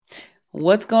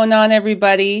What's going on,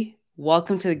 everybody?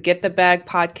 Welcome to the Get the Bag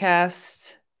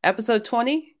podcast, episode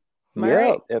 20. Am I Yep,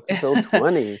 right? episode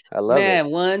 20. I love it. Man,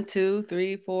 one, two,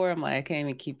 three, four. I'm like, I can't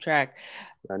even keep track.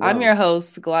 I I'm your know.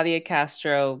 host, Gladia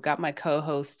Castro. Got my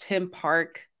co-host, Tim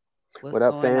Park. What's What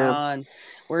up, going fam? on?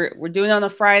 We're doing it on a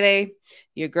Friday.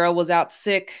 Your girl was out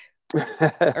sick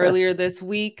earlier this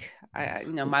week.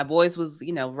 My voice was,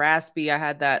 raspy. I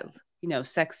had that,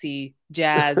 sexy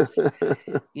jazz.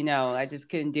 I just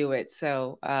couldn't do it.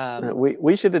 So,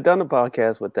 we should have done a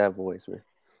podcast with that voice, man.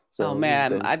 oh So it would have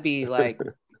man, been. I'd be like,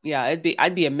 yeah,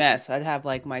 I'd be a mess. I'd have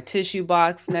like my tissue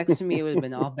box next to me. It would have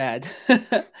been all bad.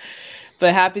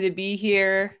 But happy to be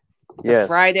here. It's a Yes.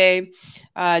 Friday.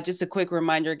 Just a quick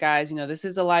reminder, guys, this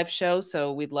is a live show,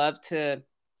 so we'd love to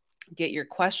get your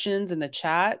questions in the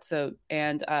chat. So,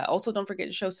 and also don't forget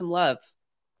to show some love.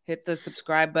 Hit the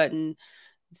subscribe button,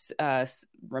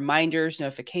 reminders,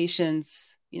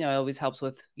 notifications. It always helps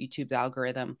with YouTube's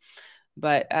algorithm.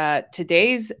 But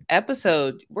today's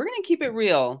episode, we're going to keep it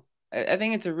real. I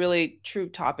think it's a really true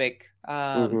topic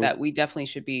hmm that we definitely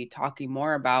should be talking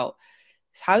more about.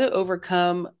 Is how to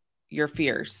overcome your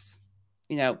fears.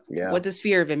 Yeah. What does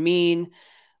fear even mean?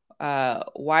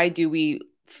 Why do we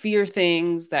fear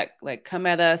things that like come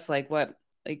at us? Like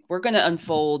we're going to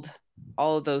unfold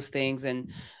all of those things and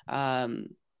um,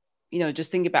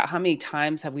 just think about how many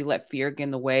times have we let fear get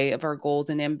in the way of our goals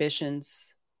and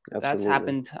ambitions. That's Absolutely.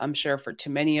 happened, I'm sure, for too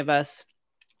many of us.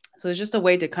 So it's just a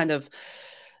way to kind of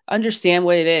understand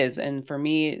what it is. And for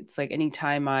me, it's like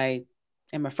anytime I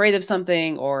am afraid of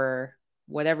something or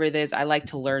whatever it is, I like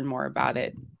to learn more about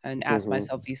it and ask hmm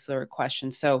myself these sort of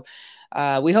questions. So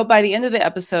we hope by the end of the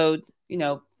episode,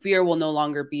 fear will no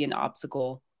longer be an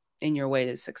obstacle in your way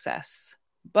to success.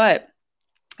 But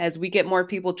as we get more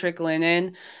people trickling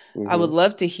in, I would hmm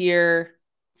love to hear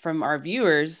from our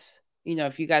viewers.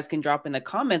 If you guys can drop in the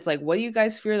comments, like, what do you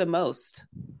guys fear the most?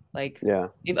 Like, Yeah.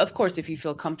 of course, if you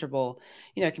feel comfortable,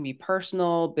 it can be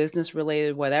personal, business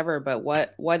related, whatever. But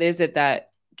what is it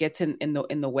that gets in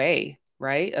the way,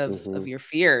 right, of hmm your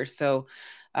fear? So,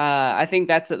 I think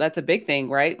that's a big thing,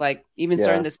 right? Like even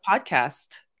starting Yeah. this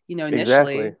podcast, Exactly.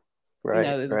 initially, Right.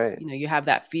 it was, Right. you have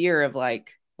that fear of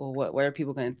like, well, what are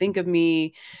people going to think of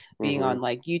me being hmm on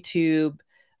like YouTube,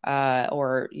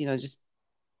 or, just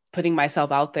putting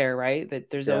myself out there, right? That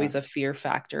there's Yeah. always a fear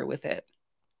factor with it.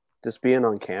 Just being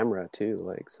on camera too.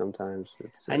 Like sometimes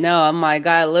it's I know. just. I'm like,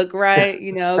 I look right.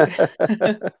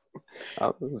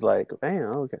 I was like, man,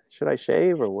 okay, should I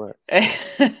shave or what? So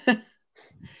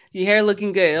Your hair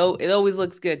looking good. It always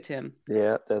looks good, Tim.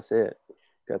 yeah, that's it.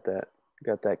 Got that.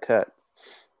 Got that cut.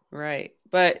 Right.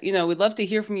 But, we'd love to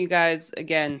hear from you guys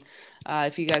again,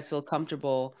 if you guys feel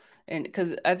comfortable. And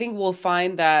because I think we'll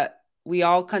find that we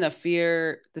all kind of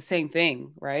fear the same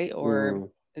thing, right? Or Mm,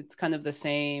 it's kind of the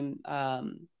same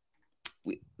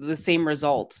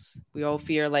results. We all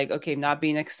fear like, okay, not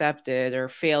being accepted or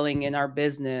failing in our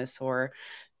business or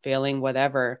failing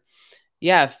whatever.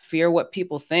 Yeah, fear what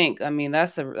people think. I mean,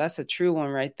 that's a true one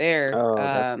right there. oh,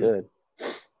 that's good.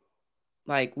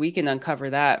 Like we can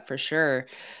uncover that for sure.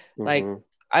 Like hmm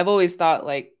I've always thought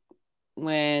like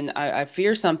when I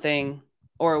fear something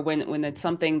or when it's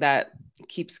something that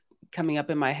keeps coming up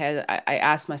in my head, I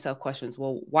ask myself questions.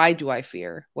 Well, why do I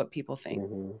fear what people think?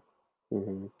 hmm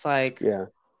hmm It's like, Yeah.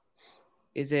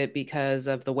 is it because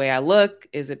of the way I look?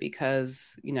 Is it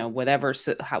because, whatever,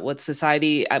 what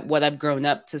society, what I've grown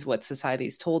up to, what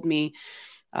society's told me?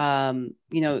 Um,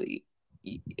 you know,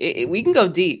 we can go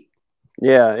deep.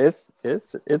 Yeah, it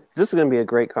this is going to be a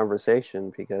great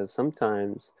conversation because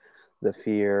sometimes the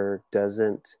fear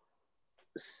doesn't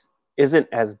isn't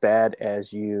as bad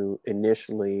as you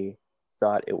initially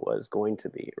thought it was going to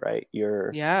be, right?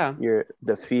 Yeah. You're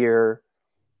the fear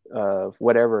of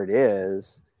whatever it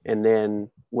is, and then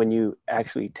when you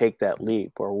actually take that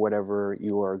leap or whatever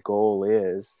your goal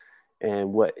is,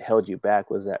 and what held you back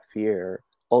was that fear,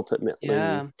 ultimately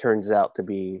Yeah. turns out to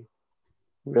be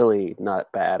really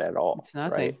not bad at all, It's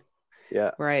right? nothing.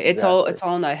 Yeah, Right. It's all exactly. it's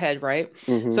all in the head, right?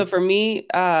 Mm-hmm. So for me,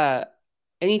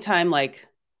 anytime like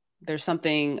there's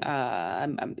something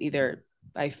I'm either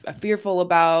I'm fearful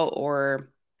about or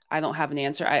I don't have an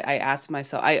answer, I ask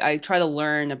myself, I try to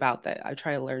learn about that. I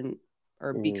try to learn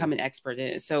or Mm-hmm. become an expert in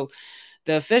it. So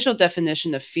the official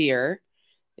definition of fear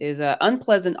is a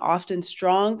unpleasant, often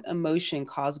strong emotion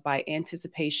caused by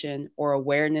anticipation or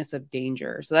awareness of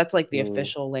danger. So that's like the Mm-hmm.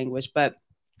 official language. But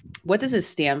what does it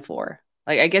stand for?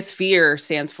 Like, I guess fear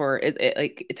stands for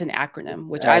like it's an acronym,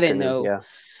 which I didn't Acronym, know.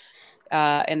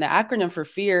 yeah. And the acronym for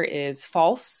fear is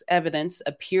false evidence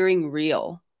appearing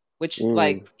real, which,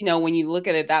 like, Mm. when you look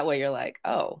at it that way, you're like,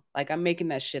 oh, like I'm making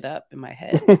that shit up in my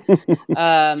head.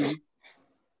 Um,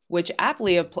 which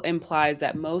aptly implies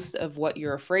that most of what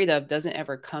you're afraid of doesn't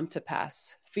ever come to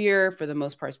pass. Fear, for the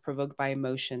most part, is provoked by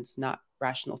emotions, not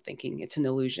rational thinking. It's an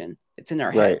illusion. It's in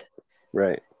our Right. head.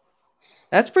 Right.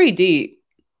 That's pretty deep.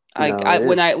 No, I it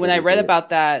when is I pretty read deep. about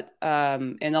that,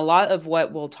 and a lot of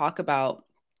what we'll talk about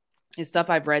is stuff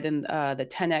I've read in the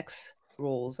 10x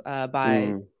rules by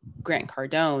Mm, Grant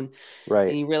Cardone, and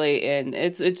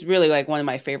right. it's really like one of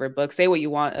my favorite books. Say what you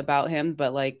want about him,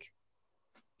 but like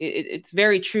it's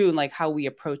very true in like how we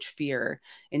approach fear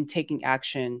and taking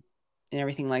action and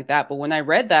everything like that. But when I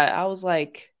read that, I was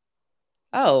like,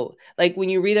 oh, like when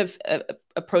you read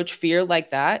approach fear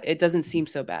like that, it doesn't seem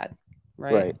so bad,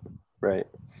 right? Right. Right.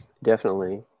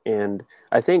 Definitely. And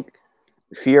I think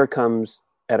fear comes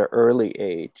at an early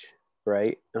age,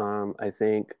 right? I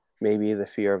think maybe the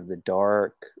fear of the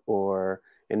dark, or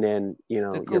and then The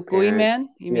your Kukui parent. man,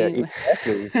 you Yeah, mean?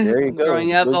 exactly. There you go.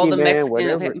 Growing up, all the Boogeyman, Mexican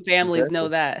whatever. families know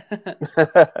Exactly.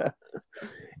 that.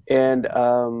 and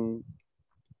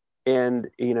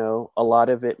a lot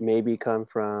of it maybe come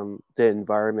from the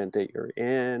environment that you're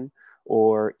in,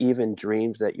 or even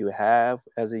dreams that you have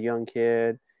as a young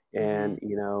kid. Hmm.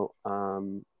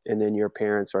 And then your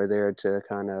parents are there to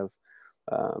kind of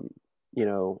um, you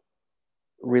know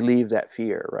relieve that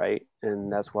fear, right?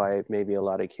 And that's why maybe a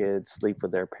lot of kids sleep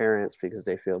with their parents, because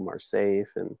they feel more safe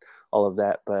and all of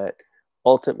that. But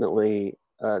ultimately,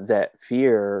 that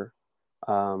fear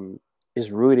um,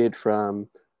 is rooted from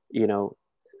you know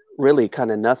really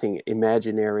kind of nothing,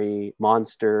 imaginary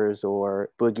monsters or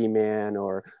boogeyman,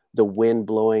 or the wind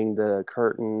blowing the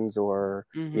curtains, or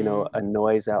Hmm. a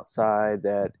noise outside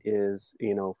that is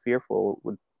fearful,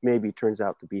 would maybe turns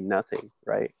out to be nothing,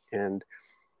 right?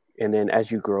 And then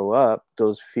as you grow up,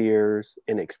 those fears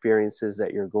and experiences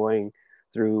that you're going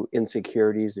through,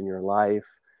 insecurities in your life,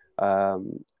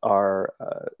 are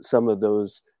some of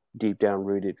those deep down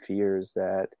rooted fears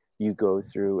that you go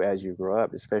through as you grow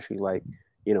up, especially like,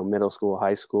 middle school,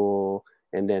 high school.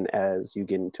 And then as you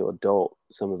get into adult,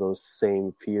 some of those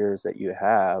same fears that you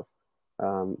have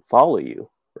follow you,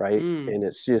 right? Mm. And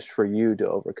it's just for you to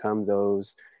overcome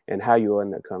those, and how you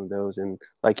overcome those. And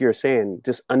like you're saying,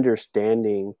 just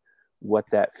understanding where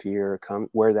that fear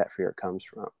comes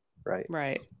from, right?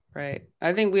 Right, right.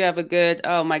 I think we have a good.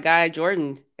 Oh, my guy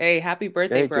Jordan. Hey, happy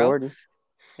birthday, Hey, bro. Jordan.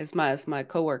 It's my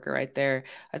coworker right there.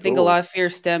 I think a lot Cool. of fear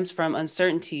stems from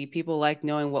uncertainty. People like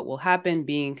knowing what will happen,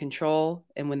 being in control,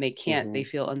 and when they can't, Mm-hmm. they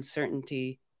feel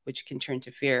uncertainty, which can turn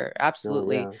to fear. Oh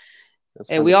Absolutely. yeah, that's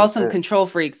Hey, we all some 100%. control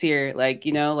freaks here. Like,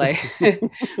 like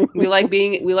we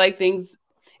like things.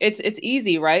 It's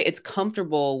easy, right? It's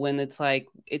comfortable when it's like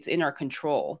it's in our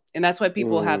control. And that's why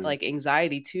people have Mm, like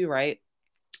anxiety too, right?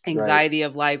 right, Anxiety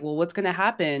of like, well, what's going to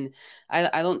happen?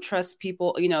 I don't trust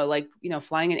people, like,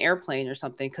 flying an airplane or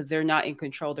something because they're not in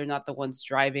control. They're not the ones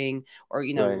driving or,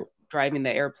 right. driving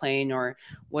the airplane or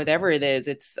whatever it is.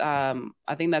 It's, I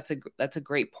think that's a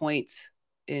great point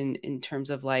in terms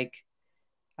of like,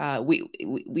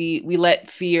 we let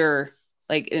fear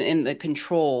like in the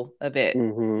control of it.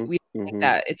 Mm-hmm. We like Mm-hmm.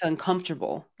 that it's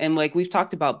uncomfortable. And like we've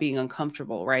talked about being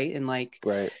uncomfortable, right? And like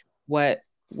Right. what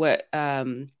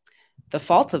the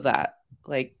fault of that.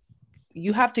 Like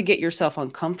you have to get yourself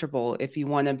uncomfortable if you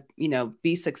want to,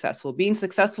 be successful. Being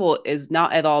successful is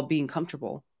not at all being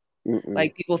comfortable. Mm-mm.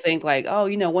 Like people think like, oh,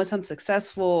 once I'm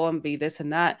successful, I'm be this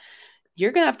and that.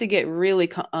 You're gonna have to get really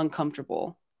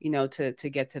uncomfortable, to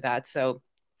get to that. So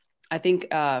I think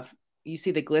you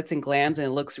see the glitz and glams and it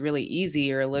looks really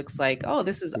easy, or it looks like, oh,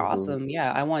 this is Mm-hmm. awesome.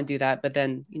 Yeah, I want to do that. But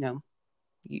then,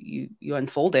 you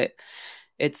unfold it.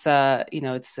 It's another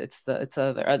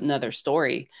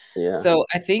story. Yeah. So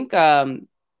I think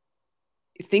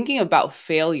thinking about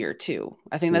failure too.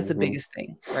 I think that's the Mm-hmm. biggest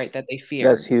thing, right? That they That's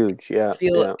fear. Is huge. Yeah.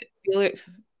 feel Yeah. feel it,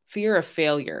 fear of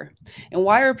failure. And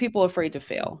why are people afraid to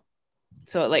fail?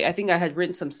 So like I think I had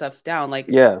written some stuff down like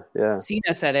Yeah. Yeah.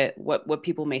 Sina said it, what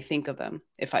people may think of them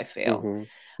if I fail.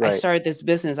 Mm-hmm. I Right. started this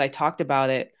business, I talked about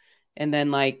it, and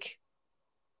then like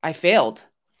I failed.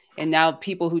 And now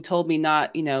people who told me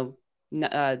not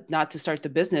to start the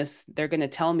business, they're going to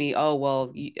tell me, "Oh,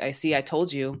 well, I see I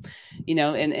told you."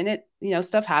 And it,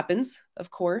 stuff happens,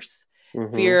 of course.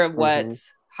 Mm-hmm. Fear of Mm-hmm.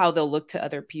 how they'll look to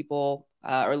other people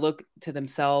or look to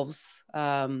themselves.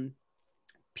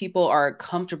 People are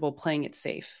comfortable playing it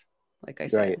safe. Like I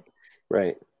Right. said,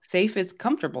 Right. safe is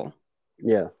comfortable.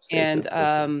 Yeah. Safe And is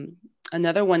comfortable.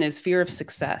 another one is fear of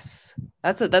success.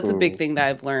 That's a big Mm. thing that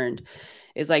I've learned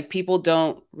is like people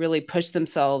don't really push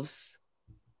themselves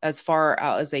as far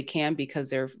out as they can because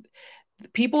they're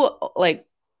people like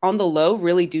on the low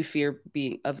really do fear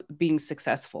being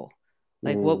successful.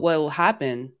 Like what Mm. will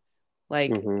happen?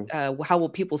 Like, Mm-hmm. how will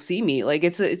people see me? Like,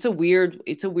 it's a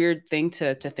weird thing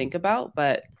to think about.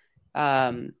 But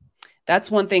um,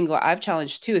 that's one thing I've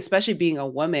challenged too, especially being a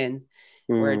woman,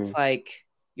 where it's Mm, like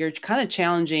you're kind of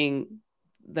challenging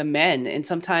the men, and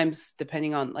sometimes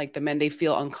depending on like the men, they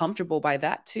feel uncomfortable by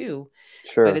that too.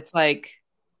 But sure. it's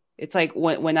like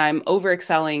when I'm over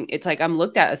excelling, it's like I'm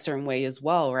looked at a certain way as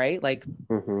well, right? Like,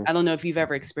 Mm-hmm. I don't know if you've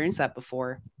ever experienced that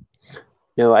before.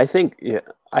 No, I think, yeah,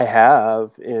 I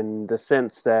have, in the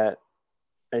sense that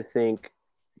I think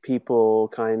people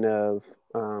kind of,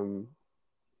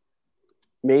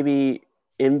 maybe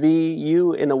envy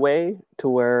you in a way, to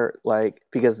where, like,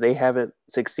 because they haven't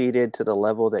succeeded to the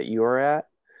level that you're at,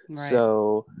 Right.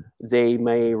 so they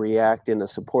may react in a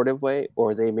supportive way,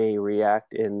 or they may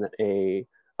react in a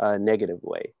negative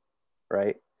way,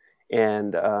 right?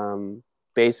 And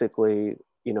basically,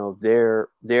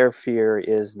 their fear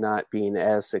is not being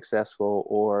as successful,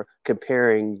 or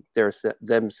comparing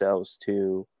themselves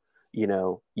to,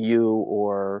 you,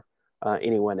 or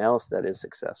anyone else that is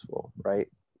successful, right?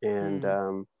 and Mm.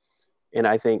 um, and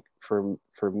I think for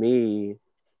me,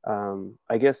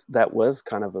 I guess that was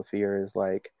kind of a fear, is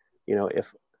like,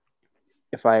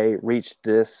 if I reach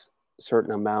this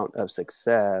certain amount of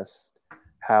success,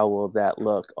 how will that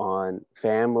look on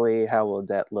family? How will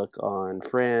that look on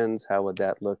friends? How would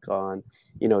that look on,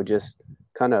 just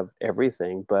kind of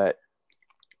everything? But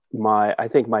I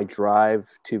think my drive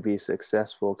to be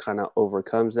successful kind of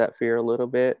overcomes that fear a little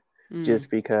bit, Mm. just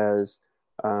because,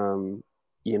 um,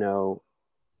 you know,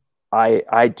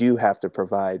 I do have to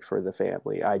provide for the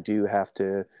family. I do have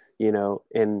to,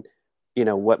 and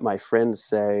what my friends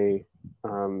say,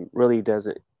 really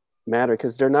doesn't matter,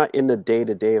 because they're not in the day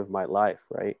to day of my life,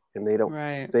 right? And they don't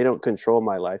Right. they don't control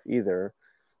my life either.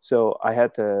 So I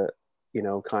had to,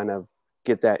 kind of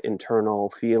get that internal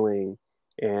feeling,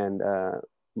 and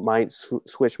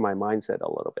switch my mindset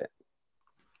a little bit.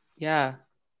 Yeah,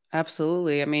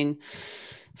 absolutely. I mean,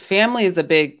 family is a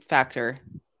big factor,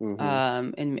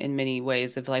 Hmm. in many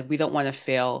ways, of like we don't want to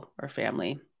fail our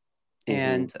family. Hmm.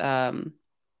 And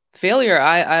failure,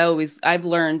 I've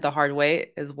learned the hard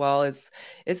way as well. It's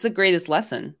the greatest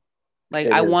lesson. Like,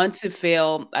 It I is. want to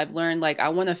fail. I've learned, like, I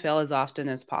want to fail as often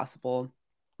as possible.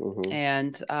 Hmm.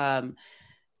 And I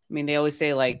mean, they always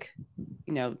say, like,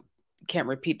 you know, can't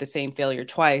repeat the same failure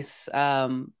twice.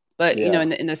 But Yeah.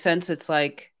 in the sense, it's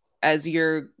like, as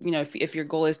your, if your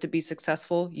goal is to be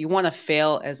successful, you want to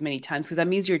fail as many times, because that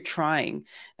means you're trying.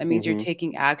 That means you're Hmm.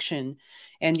 taking action,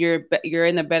 and you're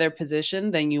in a better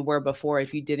position than you were before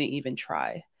if you didn't even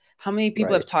try. How many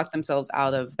people have Right. talked themselves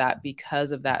out of that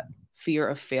because of that fear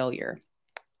of failure,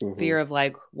 Hmm. fear of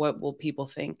like, what will people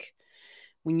think?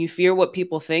 When you fear what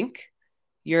people think,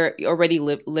 you're already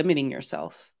limiting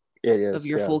yourself It of is.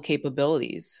 your Yeah. full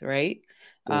capabilities, right?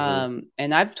 Hmm.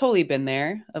 And I've totally been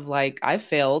there, of like, I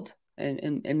failed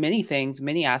in many things,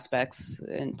 many aspects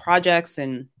and projects,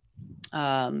 and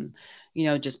um,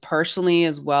 just personally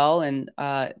as well. And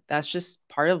that's just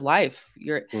part of life.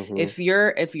 Hmm. If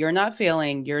you're not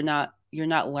failing, you're not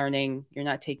learning, you're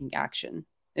not taking action.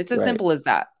 It's as Right. simple as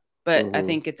that. But I Hmm.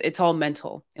 think it's all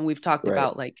mental, and we've talked Right.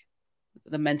 about like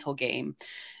the mental game.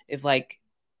 If like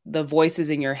the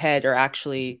voices in your head are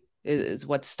actually is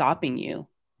what's stopping you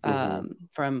Hmm.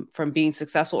 from being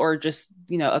successful, or just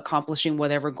accomplishing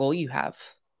whatever goal you have.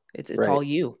 It's Right. all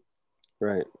you.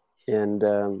 Right. And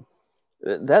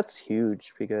that's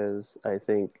huge, because I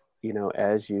think,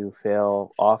 as you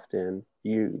fail often,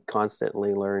 you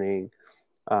constantly learning.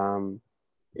 Um,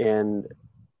 and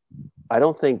I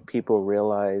don't think people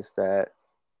realize that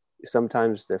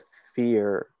sometimes the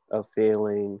fear of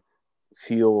failing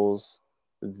fuels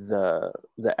the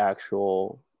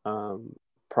actual,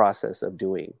 process of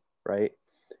doing, right.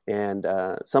 And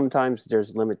sometimes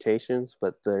there's limitations,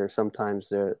 but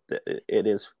sometimes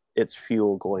it's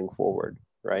fuel going forward,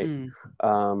 right. Mm,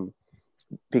 um,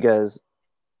 because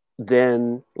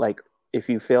then, like, if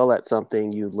you fail at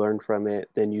something, you learn from it,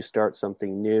 then you start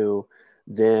something new,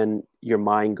 then your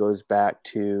mind goes back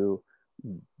to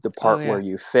the oh part where yeah.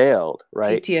 you failed,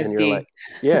 right? And you're like,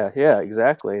 PTSD. yeah, yeah,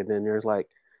 exactly. And then there's like,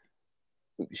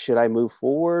 should I move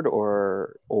forward,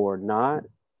 or not?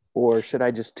 Or should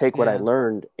I just take what I Yeah.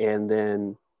 learned and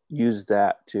then use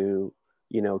that to,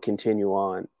 continue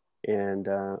on, and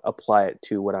apply it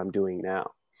to what I'm doing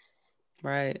now?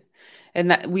 Right.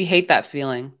 And that we hate that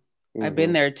feeling. I've been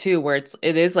Hmm. there too, where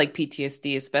it is like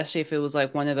PTSD, especially if it was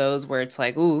like one of those where it's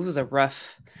like, ooh, it was a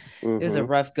Hmm.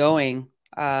 rough going.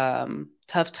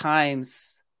 Tough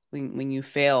times when you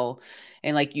fail.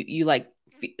 And like you like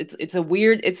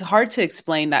it's hard to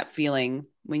explain that feeling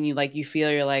when you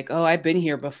feel you're like, oh, I've been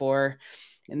here before,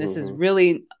 and this is Hmm.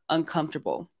 really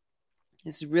uncomfortable.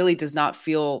 This really does not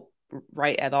feel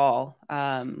right at all.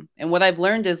 And what I've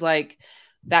learned is like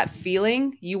that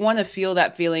feeling, you want to feel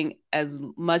that feeling as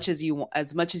much as you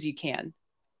can,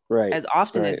 Right. as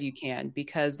often Right. as you can,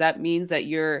 because that means that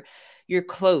you're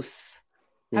close.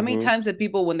 How many Mm-hmm. times have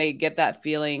people, when they get that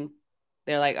feeling,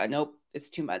 they're like, oh, nope, it's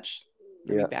too much.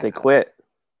 Let me Yeah. They back up. quit.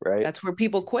 Right. That's where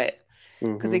people quit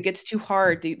because Mm-hmm. it gets too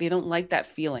hard. They don't like that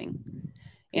feeling.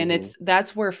 And Mm-hmm.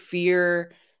 that's where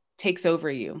fear takes over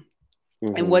you.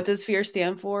 And Mm-hmm. what does fear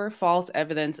stand for? False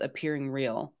evidence appearing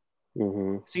real.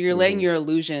 Mm-hmm. So you're letting Mm-hmm. your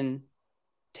illusion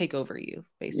take over you,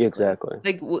 basically. Exactly.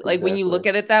 Like when you Exactly. look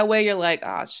at it that way, you're like,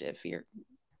 ah, shit, fear.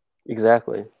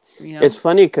 Exactly. You It's know?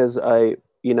 funny because I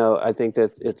think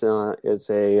that it's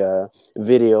a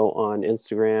video on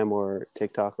Instagram or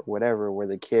TikTok or whatever where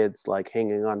the kid's like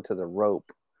hanging onto the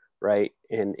rope, right?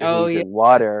 And Oh he's yeah. in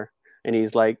water and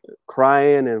he's like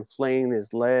crying and flailing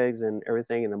his legs and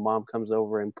everything. And the mom comes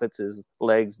over and puts his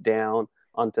legs down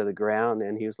onto the ground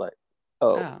and he was like,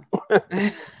 oh, Oh.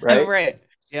 right. Right.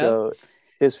 Yep. So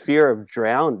his fear of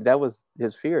drown, that was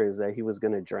his fear, is that he was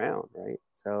going to drown, right?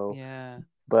 So Yeah.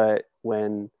 but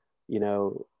when you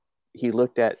know he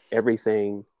looked at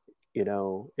everything,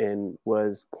 and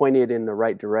was pointed in the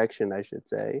right direction, I should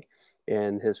say,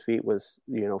 and his feet was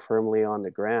firmly on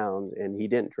the ground and he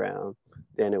didn't drown,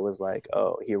 then it was like,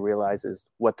 oh, he realizes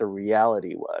what the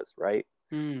reality was, right,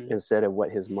 Mm. instead of what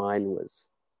his mind was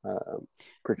um,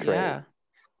 portraying. Yeah.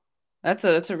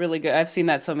 That's a really good. I've seen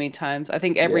that so many times. I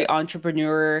think every Yeah.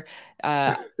 entrepreneur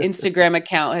Instagram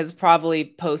account has probably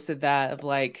posted that of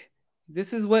like,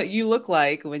 this is what you look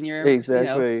like when you're,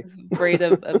 Exactly. afraid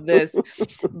of this.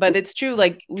 But it's true.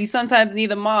 Like we sometimes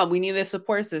need a mom. We need a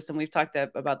support system. We've talked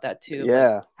about that too, of like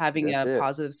Yeah, having that's a it.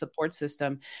 positive support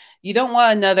system. You don't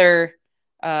want another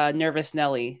nervous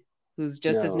Nelly who's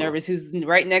just as No. nervous, who's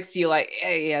right next to you, like,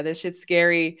 hey, yeah, this shit's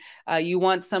scary. You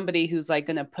want somebody who's like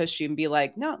gonna push you and be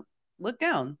like, no, look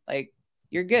down, like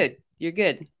you're good, you're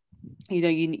good.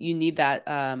 You need that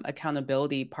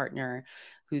accountability partner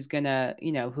who's gonna,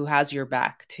 who has your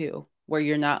back too, where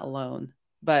you're not alone.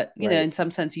 But Right. in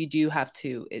some sense you do have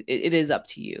to, it is up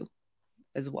to you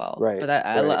as well. Right. But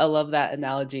I Right. love that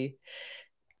analogy.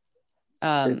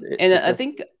 And It's I a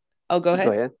think, oh, go Go ahead.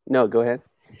 ahead. No, go ahead.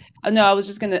 No, I was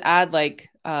just going to add like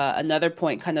another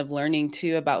point, kind of learning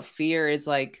too about fear is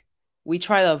like we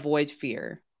try to avoid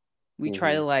fear. We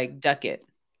try Mm-hmm. to like duck it,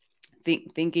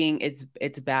 thinking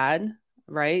it's bad,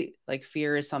 right? Like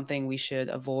fear is something we should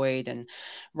avoid and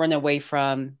run away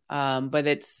from. But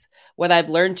it's what I've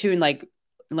learned too, and like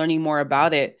learning more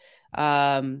about it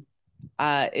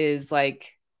is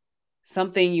like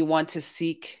something you want to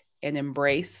seek and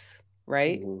embrace,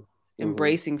 right? Mm-hmm. Mm-hmm.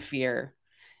 Embracing fear,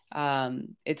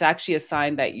 it's actually a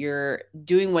sign that you're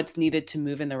doing what's needed to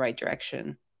move in the right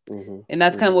direction. Mm-hmm. And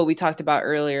that's kind of Mm-hmm. what we talked about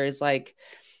earlier is like,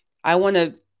 I want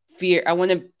to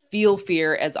feel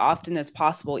fear as often as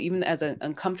possible, even as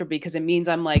uncomfortable, because it means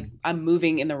I'm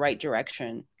moving in the right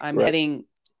direction. Right.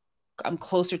 I'm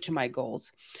closer to my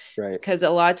goals. Right. Because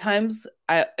a lot of times,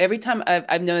 every time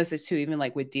I've noticed this too, even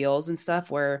like with deals and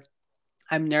stuff, where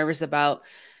I'm nervous about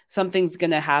something's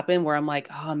going to happen where I'm like,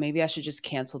 oh, maybe I should just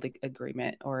cancel the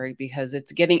agreement, or because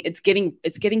it's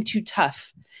getting too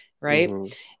tough. Right.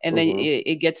 Mm-hmm. And then Mm-hmm.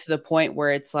 it gets to the point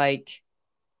where it's like,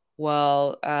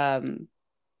 well, and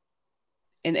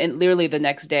literally the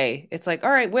next day, it's like,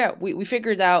 all right, well, we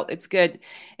figured it out. It's good.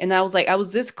 And I was like, I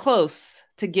was this close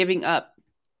to giving up.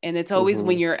 And it's always Mm-hmm.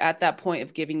 when you're at that point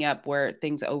of giving up where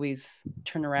things always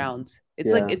turn around.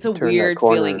 It's like, Yeah. it's a Turn that weird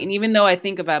feeling. corner. And even though I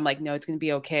think about it, I'm like, no, it's going to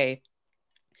be okay.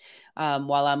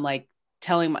 While I'm like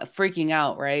freaking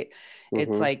out, right? It's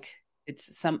Mm-hmm. like,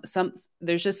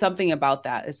 there's just something about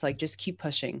that. It's like, just keep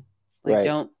pushing. Right.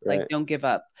 Right. Don't give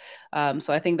up.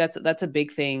 So I think that's a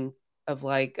big thing of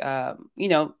like,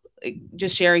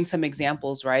 just sharing some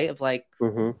examples, right? Of like,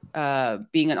 Mm-hmm.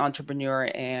 being an entrepreneur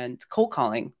and cold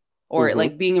calling, or Mm-hmm.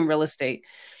 like being in real estate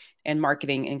and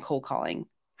marketing and cold calling.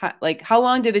 How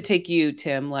long did it take you,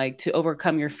 Tim, like to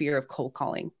overcome your fear of cold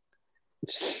calling?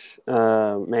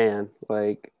 Man,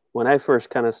 like when I first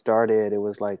kind of started, it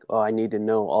was like, oh, I need to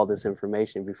know all this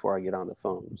information before I get on the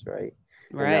phones, right?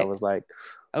 And I Right. was like,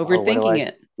 oh, what do Overthinking I?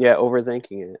 it. Yeah,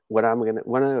 overthinking it. What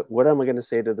am I gonna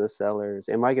say to the sellers?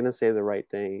 Am I gonna say the right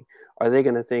thing? Are they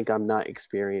gonna think I'm not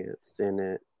experienced in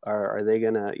it? Or are they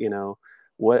gonna,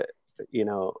 what,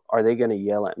 are they gonna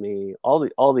yell at me?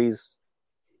 All these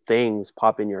things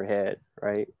pop in your head,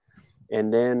 right?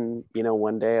 And then,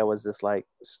 one day I was just like,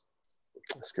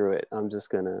 screw it. I'm just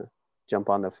going to jump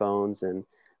on the phones. And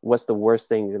what's the worst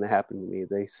thing going to happen to me?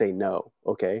 They say no.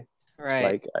 Okay. Right.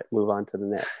 Like, I move on to the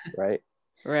next. Right.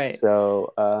 Right.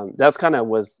 So that's kind of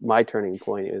was my turning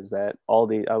point, is that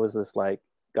I was just like,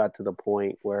 got to the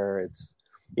point where it's,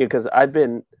 because I've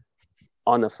been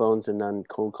on the phones and done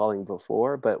cold calling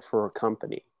before, but for a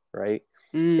company, right?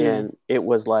 Mm, And it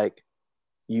was like,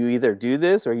 you either do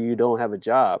this or you don't have a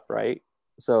job, right?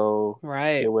 So it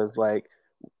right. was like,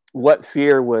 what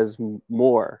fear was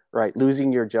more, right?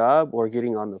 Losing your job or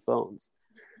getting on the phones,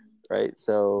 right?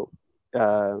 So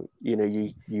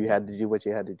you had to do what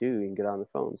you had to do and get on the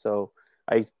phone. So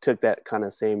I took that kind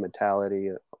of same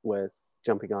mentality with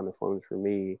jumping on the phone for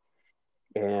me.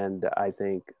 And I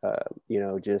think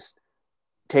just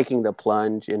taking the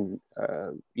plunge, and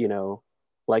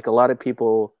like a lot of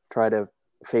people try to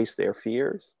face their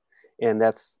fears, and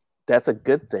that's a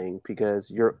good thing,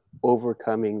 because you're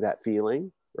overcoming that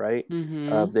feeling, right, of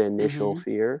Mm-hmm. the initial Mm-hmm.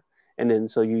 fear. And then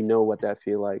so you know what that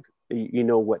feel like, you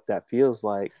know what that feels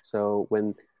like, so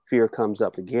when fear comes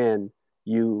up again,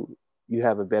 you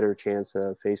have a better chance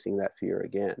of facing that fear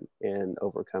again and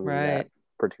overcoming that Right.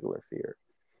 particular fear.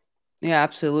 Yeah,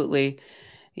 absolutely.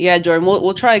 Yeah, Jordan,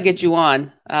 we'll try to get you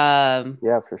on.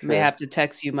 Yeah, for May sure. have to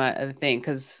text you my thing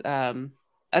because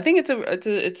I think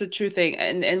it's a true thing.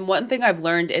 And one thing I've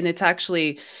learned, and it's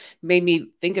actually made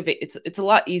me think of it. It's a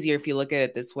lot easier if you look at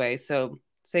it this way. So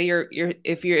say you're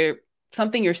if you're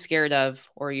something you're scared of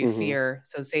or you Mm-hmm. fear.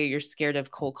 So say you're scared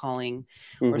of cold calling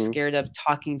or Mm-hmm. scared of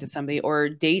talking to somebody or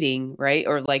dating, right?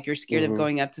 Or like you're scared of Mm-hmm.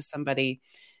 going up to somebody.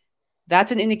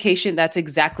 That's an indication that's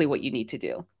exactly what you need to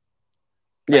do.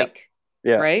 Yeah. Like,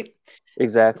 Yeah. right? So a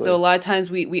Exactly. lot of times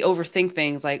we overthink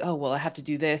things like, oh well, I have to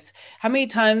do this. How many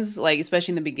times, like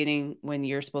especially in the beginning when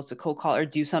you're supposed to cold call or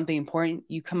do something important,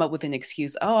 you come up with an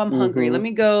excuse. Oh, I'm hungry. Let Mm-hmm.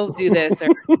 me go do this. Or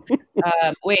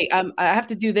wait, I have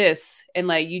to do this, and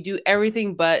like you do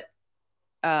everything but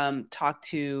talk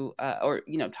to or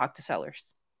talk to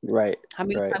sellers. Right. How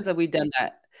many Right. times have we done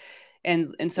that?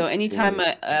 And so Too anytime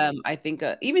many. I think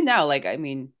even now, like I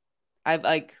mean, I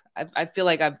feel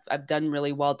like I've done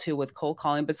really well too with cold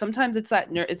calling, but sometimes it's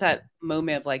that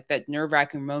moment of like that nerve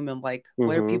wracking moment of like,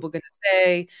 what are Mm-hmm. people going to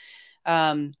say?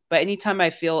 But anytime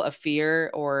I feel a fear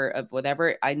or of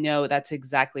whatever, I know that's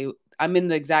exactly I'm in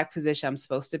the exact position I'm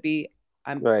supposed to be.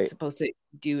 I'm Right. supposed to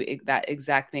do that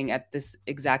exact thing at this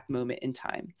exact moment in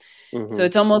time. So Mm-hmm.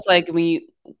 it's almost like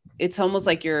it's almost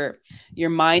like your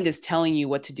mind is telling you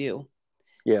what to do,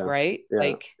 Yeah. right? Yeah.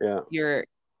 Like Yeah.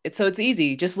 it's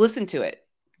easy. Just listen to it.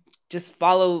 Just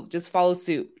follow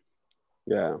suit.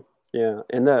 Yeah. Yeah.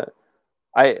 And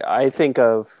I think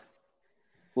of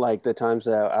like the times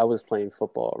that I was playing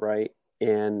football, right?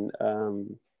 And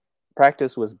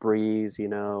practice was breeze,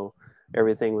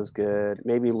 everything was good.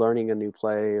 Maybe learning a new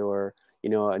play, or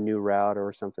a new route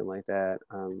or something like that,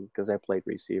 because I played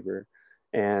receiver.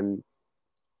 And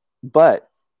but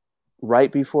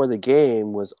right before the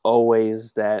game was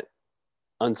always that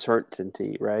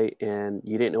uncertainty, right? And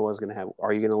you didn't know what was going to happen.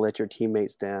 Are you going to let your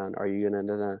teammates down? Are you going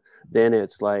to? Then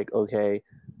it's like, okay,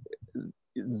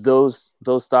 those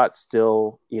thoughts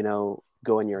still,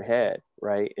 go in your head,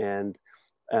 right? And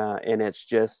it's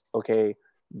just okay.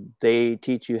 They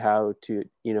teach you how to,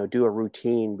 do a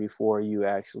routine before you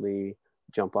actually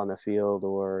jump on the field,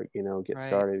 or get Right.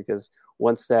 started, because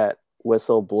once that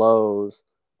whistle blows,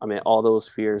 I mean, all those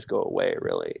fears go away,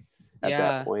 really, at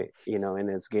that Yeah. point, and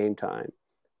it's game time.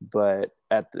 But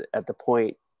at the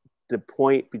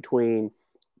point between,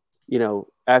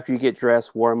 after you get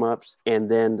dressed, warm ups, and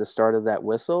then the start of that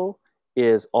whistle,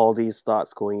 is all these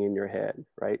thoughts going in your head,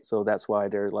 right? So that's why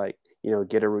they're like,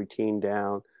 get a routine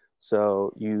down.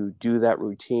 So you do that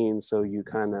routine, so you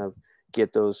kind of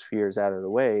get those fears out of the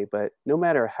way. But no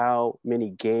matter how many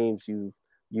games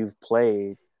you've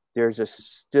played, there's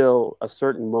still a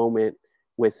certain moment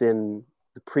within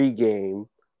the pregame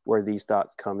where these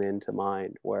thoughts come into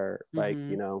mind, where, like,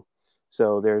 Mhm.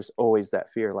 so there's always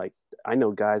that fear. Like, I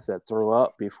know guys that throw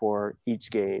up before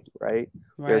each game, right?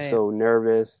 They're Right. so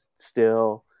nervous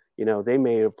still. They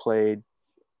may have played,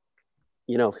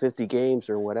 50 games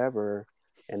or whatever,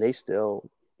 and they still,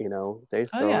 they're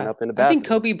Oh throwing yeah. up in the I think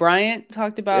bathroom. Kobe Bryant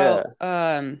talked Yeah.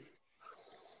 about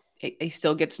he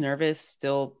still gets nervous,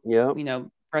 still, Yep.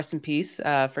 rest in peace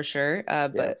for sure. Yeah,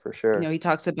 But for sure. he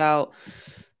talks about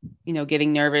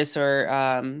getting nervous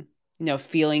or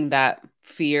feeling that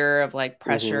fear of like Mm-hmm.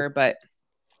 pressure, but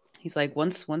he's like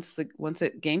once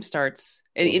it game starts,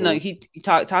 and Mm-hmm. he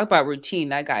talk about routine.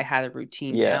 That guy had a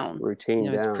routine Yeah. down. Routine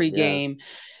His down. Yeah. pregame.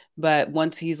 But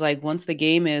once the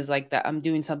game is like that, I'm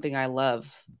doing something I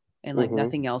love, and like Mm-hmm.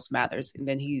 nothing else matters. And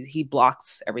then he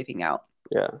blocks everything out.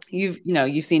 Yeah.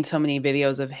 You've seen so many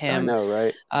videos of I him. know,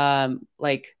 right?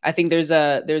 Like I think there's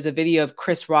a video of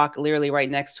Chris Rock literally right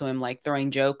next to him, like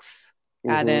throwing jokes.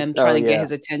 at Mm-hmm. him, Oh trying to get yeah.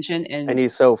 his attention, And and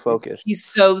he's so focused. he's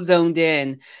so zoned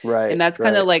in. Right. And that's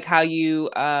kind of Right. like how you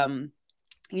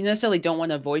necessarily don't want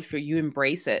to avoid fear, you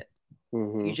embrace it.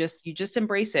 Mm-hmm. You just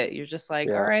embrace it. You're just like,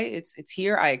 all Yeah. right, it's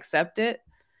here, I accept it.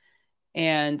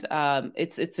 And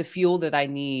it's a fuel that I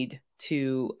need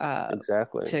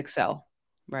Exactly. to excel,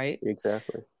 right?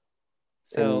 Exactly. And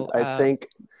So I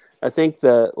think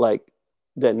the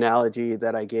analogy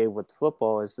that I gave with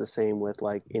football is the same with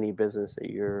like any business that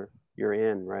you're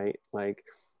in, right? Like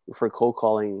for cold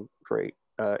calling, for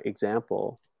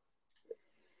example,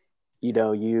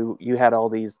 you had all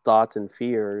these thoughts and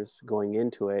fears going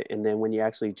into it, and then when you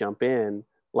actually jump in,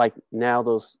 like now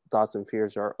those thoughts and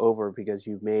fears are over because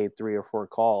you've made 3 or 4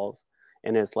 calls,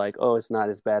 and it's like, oh, it's not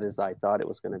as bad as I thought it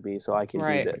was going to be, so I can do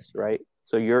right. this, right?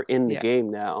 So you're in the Yeah. game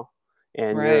now,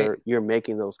 and Right. you're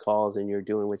making those calls, and you're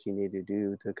doing what you need to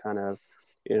do to kind of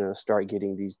start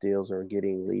getting these deals or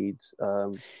getting leads,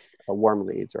 warm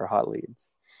leads or hot leads.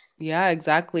 Yeah,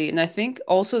 exactly. And I think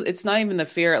also it's not even the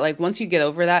fear, like once you get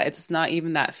over that, it's not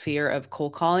even that fear of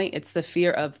cold calling, it's the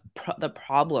fear of the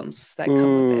problems that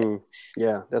come with it.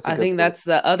 Yeah, that's a I good think point. that's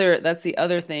the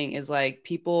other thing is like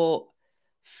people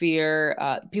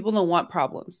don't want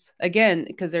problems. Again,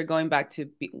 because they're going back to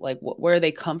like where are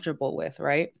they comfortable with,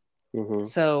 right? Mm-hmm.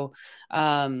 So,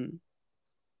 um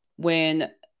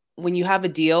when when you have a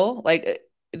deal, like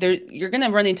there you're going to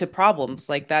run into problems.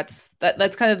 Like that's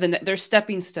kind of there's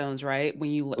stepping stones, right?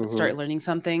 When you Mm-hmm. start learning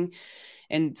something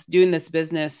and doing this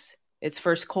business, it's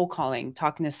first cold calling,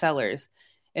 talking to sellers.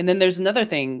 And then there's another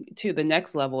thing too, the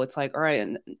next level. It's like, all right,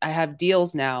 and I have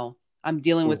deals now. I'm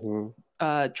dealing with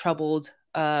Mm-hmm. troubled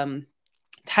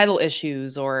title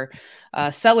issues, or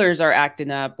sellers are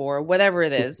acting up, or whatever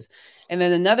it is. And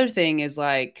then another thing is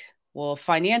like, well,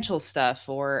 financial stuff,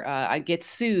 or I get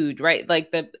sued, right? Like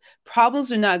the problems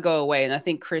do not go away. And I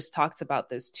think Chris talks about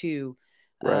this too,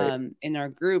 Right. in our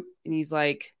group. And he's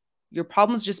like, your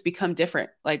problems just become different.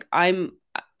 Like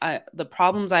the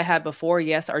problems I had before,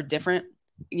 yes, are different.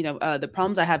 The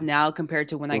problems I have now compared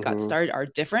to when I got Mm-hmm. started are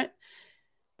different,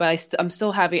 but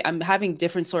I'm having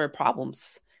different sort of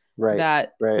problems Right.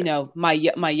 that Right.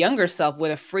 my younger self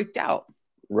would have freaked out.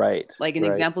 Right. Like an Right.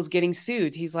 example is getting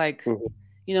sued. He's like,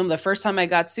 Mhm. the first time I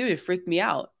got sued, it freaked me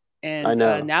out. I And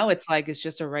know. now it's like it's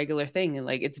just a regular thing, and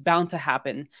like it's bound to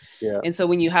happen. Yeah. And so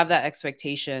when you have that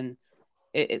expectation,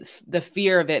 the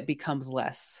fear of it becomes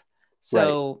less. Right.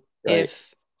 So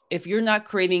Right. if you're not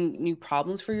creating new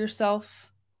problems for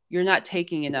yourself, you're not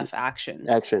taking Mhm. enough action.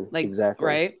 Action. Like, Exactly.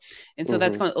 right? And so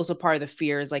that's Mm-hmm. also part of the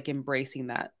fear, is like embracing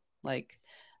that. Like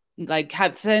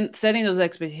setting those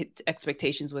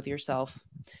expectations with yourself.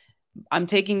 I'm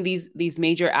taking these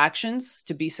major actions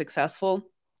to be successful,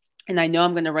 and I know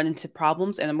I'm going to run into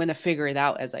problems, and I'm going to figure it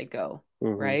out as I go.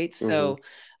 Mm-hmm. Right. Mm-hmm. So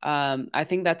I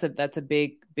think that's a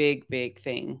big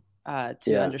thing to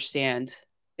Yeah. understand,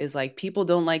 is like people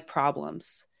don't like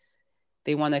problems.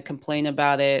 They want to complain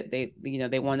about it. They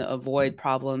want to avoid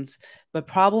problems, but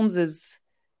problems is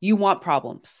you want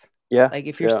problems. Yeah. Like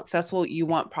if you're Yeah. successful, you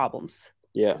want problems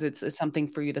Yeah. because it's something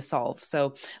for you to solve.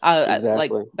 So like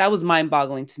Exactly. that was mind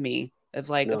boggling to me, of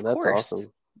like, No, of that's course.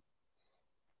 awesome.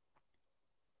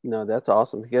 No, that's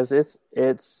awesome because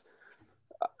it's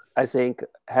I think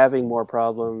having more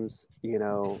problems,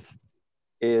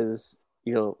 is,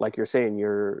 like you're saying,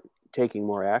 you're taking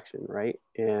more action, right?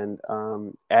 And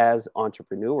as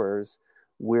entrepreneurs,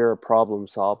 we're problem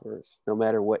solvers. No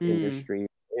matter what Mm, industry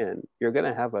you're in, you're going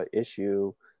to have an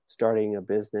issue starting a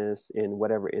business in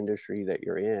whatever industry that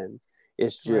you're in.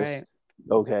 It's just, right.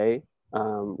 okay,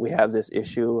 we have this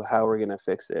issue. How are we going to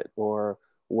fix it? Or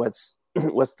what's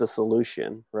what's the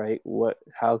solution, right?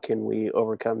 How can we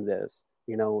overcome this?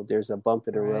 There's a bump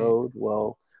in the Right. road.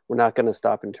 Well, we're not going to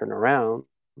stop and turn around.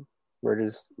 We're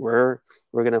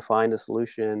going to find a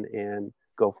solution and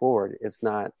go forward. It's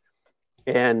not.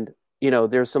 And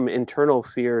there's some internal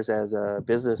fears as a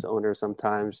business owner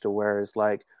sometimes, to where it's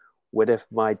like, what if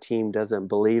my team doesn't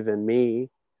believe in me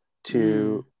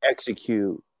to Mm,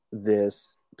 execute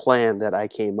this plan that I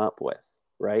came up with,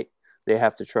 right? They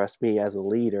have to trust me as a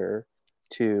leader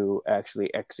to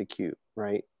actually execute,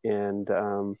 right? And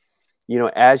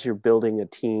as you're building a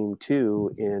team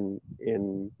too, in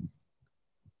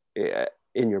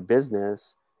your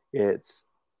business, it's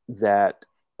that,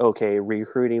 okay,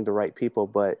 recruiting the right people,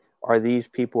 but are these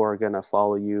people are going to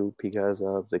follow you because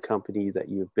of the company that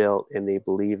you've built, and they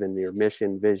believe in your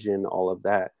mission, vision, all of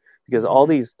that? Because all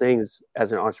mm-hmm. these things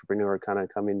as an entrepreneur kind of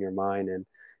come in your mind,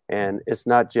 and it's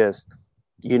not just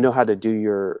how to do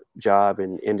your job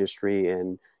in industry,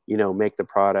 and make the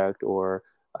product, or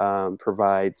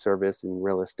provide service in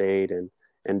real estate,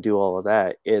 and do all of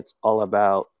that. It's all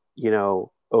about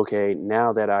okay,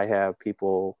 now that I have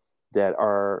people that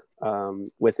are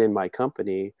within my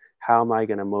company, how am I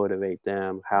going to motivate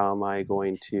them? How am I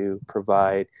going to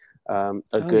provide a Oh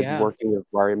good yeah. working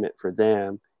environment for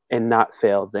them and not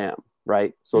fail them,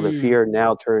 right? So the Mm, fear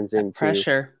now turns that into,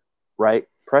 pressure. right,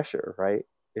 pressure, right?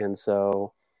 And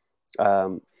so,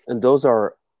 um, and those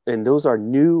are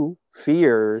new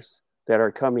fears that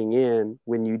are coming in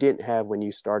when you didn't have when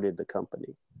you started the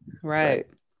company, Right. right?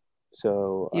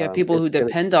 So You have people it's who gonna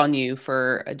depend on you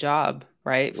for a job,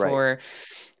 right? right. For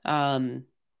um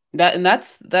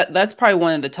that's probably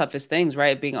one of the toughest things,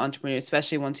 right? Being an entrepreneur,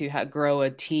 especially once you grow a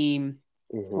team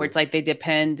where Hmm. it's like they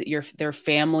depend their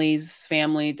family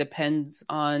depends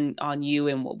on you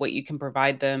and what you can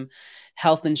provide them,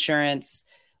 health insurance,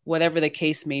 whatever the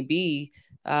case may be.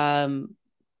 um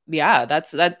yeah,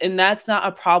 that's not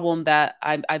a problem that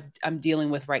I'm dealing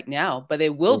with right now, but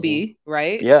it will Hmm. be,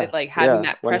 right? Yeah, It, like having yeah,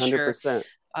 that pressure 100%.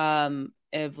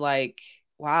 of like,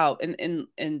 wow. And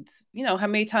how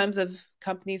many times have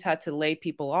companies had to lay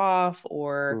people off,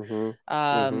 or Hmm. Hmm.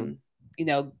 um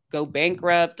go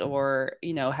bankrupt, or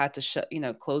had to shut,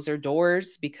 close their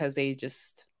doors because they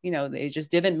just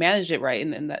didn't manage it right.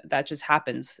 And that just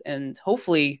happens, and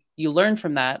hopefully you learn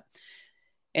from that,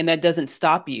 and that doesn't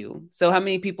stop you. So how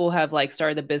many people have like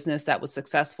started a business that was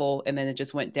successful and then it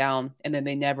just went down, and then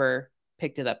they never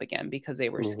picked it up again because they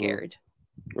were Hmm. scared?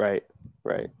 Right,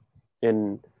 right.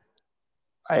 And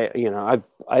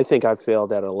I think I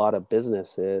failed at a lot of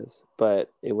businesses,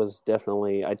 but it was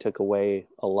definitely, I took away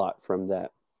a lot from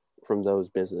that, from those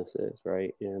businesses,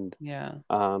 right? And Yeah.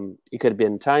 it could have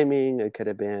been timing, it could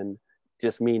have been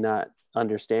just me not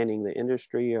understanding the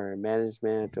industry or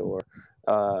management, or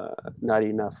uh, not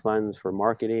enough funds for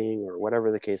marketing, or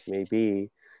whatever the case may be.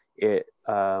 It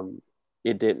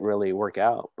didn't really work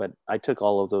out, but I took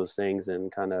all of those things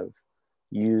and kind of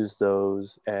use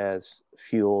those as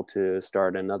fuel to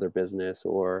start another business,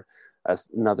 or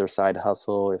another side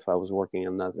hustle if I was working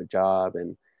another job,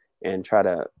 and try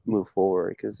to move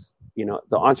forward. Because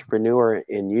the entrepreneur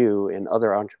in you and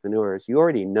other entrepreneurs, you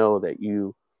already know that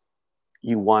you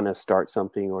want to start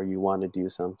something or you want to do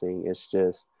something. It's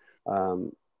just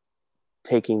um,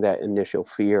 taking that initial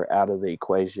fear out of the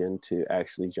equation to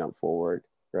actually jump forward,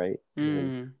 right? and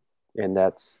Mm,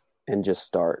 and just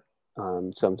start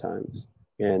sometimes.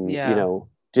 And yeah.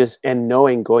 just and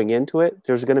knowing going into it,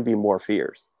 there's going to be more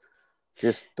fears,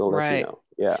 just to let you Right. know.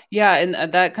 Yeah. Yeah,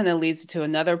 and that kind of leads to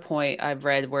another point I've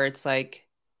read, where it's like,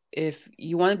 if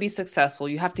you want to be successful,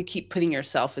 you have to keep putting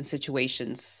yourself in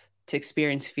situations to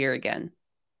experience fear again.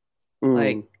 Mm.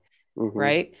 Like, Hmm.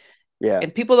 right? Yeah.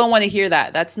 And people don't want to hear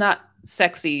that. That's not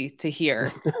sexy to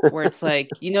hear. Where it's like,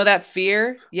 that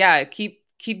fear, yeah, keep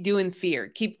doing fear,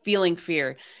 keep feeling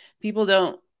fear. People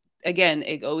don't, again,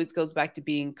 it always goes back to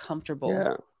being comfortable.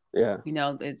 Yeah. Yeah.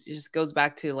 It just goes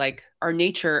back to like our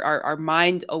nature. Our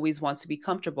mind always wants to be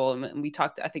comfortable. And we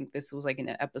talked, I think this was like in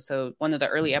an episode, one of the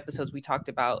early episodes, we talked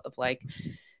about of like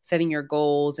setting your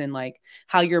goals, and like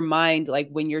how your mind, like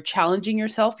when you're challenging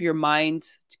yourself, your mind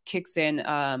kicks in.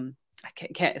 I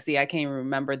can't even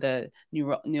remember the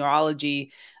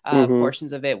neurology Hmm.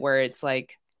 portions of it, where it's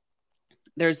like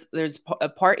there's a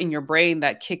part in your brain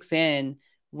that kicks in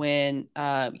when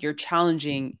you're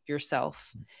challenging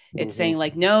yourself. It's Hmm. saying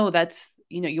like, no, that's,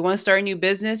 you want to start a new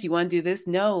business, you want to do this,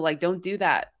 no, like, don't do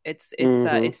that. Hmm.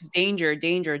 It's danger,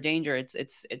 danger, danger.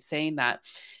 It's saying that,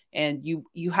 and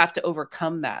you have to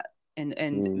overcome that. And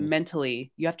Mm.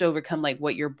 mentally you have to overcome like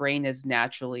what your brain is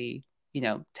naturally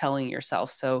telling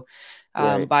yourself. So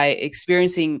Right. by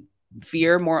experiencing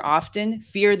fear more often,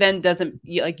 fear then doesn't,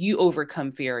 like, you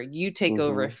overcome fear, you take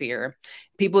over Hmm. fear.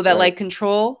 People that Right. like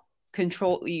control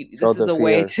So this is the a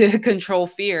way fear. to control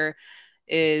fear,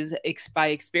 is by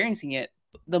experiencing it.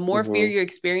 The more fear Hmm. you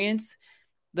experience,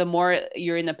 the more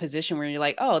you're in a position where you're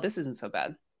like, oh, this isn't so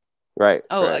bad. Right.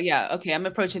 Oh, Right. yeah, okay, I'm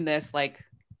approaching this like,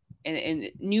 and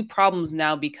new problems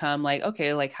now become like,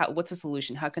 okay, like, what's the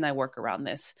solution, how can I work around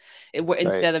this, Right.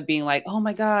 instead of being like, oh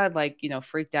my god, like,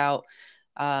 freaked out.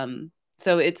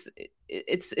 So it's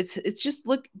just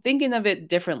look thinking of it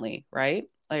differently, right?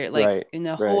 Like Right. in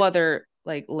a whole Right. other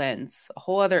like lens, a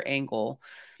whole other angle.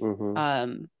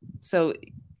 Hmm. So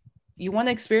you want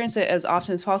to experience it as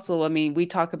often as possible. I mean, we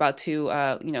talk about too,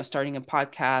 starting a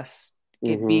podcast,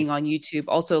 Hmm. being on YouTube.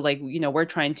 Also, like, we're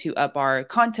trying to up our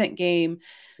content game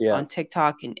Yeah. on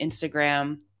TikTok and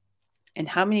Instagram. And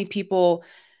how many people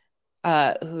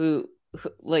who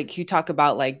talk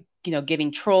about, like,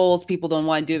 getting trolls. People don't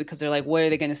want to do it because they're like, what are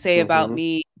they going to say about Hmm.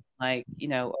 me? Like,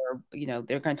 or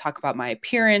they're going to talk about my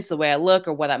appearance, the way I look,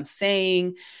 or what I'm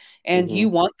saying. And Hmm. you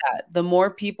want that. The more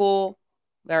people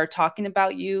that are talking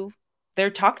about you, they're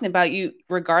talking about you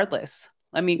regardless.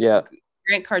 I mean, Yeah.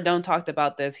 Grant Cardone talked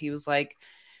about this. He was like,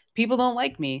 people don't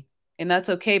like me, and that's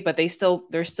okay, but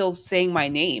they're still saying my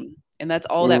name, and that's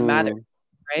all that matters, Mm,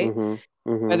 right? mm-hmm,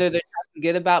 mm-hmm, Whether they're talking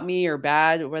good about me or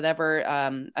bad or whatever.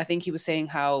 I think he was saying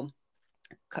how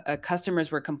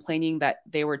customers were complaining that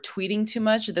they were tweeting too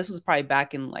much. This was probably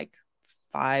back in like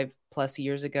 5+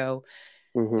 years ago,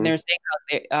 and mm-hmm. they were saying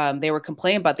how they were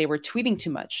complaining about they were tweeting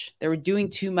too much, they were doing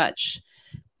too much,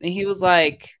 and he was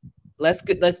like, let's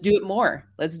do it more.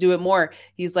 Let's do it more.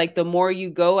 He's like, the more you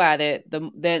go at it,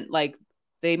 then like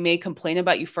they may complain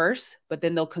about you first, but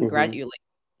then they'll Mm-hmm. congratulate you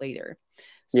later.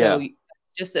 So Yeah.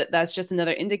 just that's just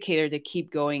another indicator to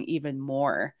keep going even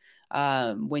more,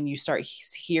 when you start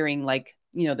hearing like,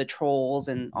 the trolls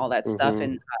and all that stuff.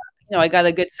 Mm-hmm. And I got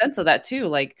a good sense of that too.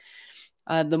 Like,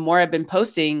 the more I've been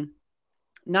posting,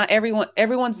 not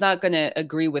everyone's not going to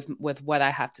agree with what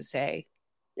I have to say.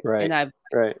 And Right. I've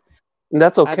Right. And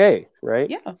that's I've okay, right?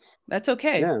 yeah, that's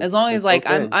okay. Yeah, As long as it's like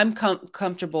okay. I'm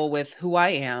comfortable with who I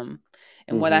am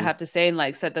and what I Mm-hmm. have to say, and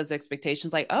like set those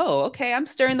expectations, like, oh, okay, I'm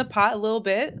stirring the pot a little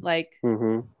bit,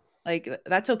 Mm-hmm. like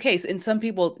that's okay. And some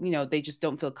people, they just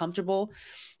don't feel comfortable,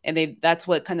 and that's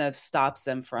what kind of stops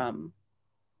them from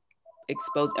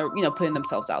exposing, or putting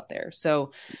themselves out there.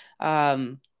 So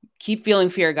um keep feeling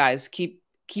fear, guys. Keep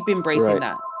embracing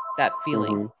Right. that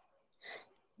feeling. Mm-hmm.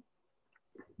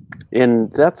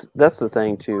 And that's the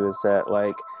thing too, is that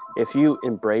like if you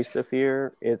embrace the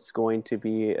fear, it's going to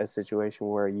be a situation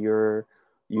where you're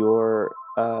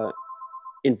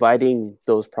inviting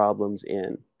those problems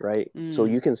in, right? So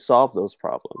Mm, you can solve those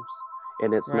problems.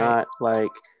 And it's right. not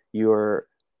like you're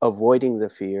avoiding the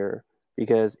fear,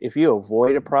 because if you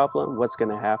avoid a problem, what's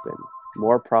going to happen?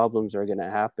 More problems are going to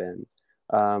happen,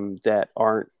 that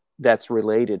aren't that's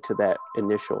related to that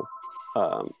initial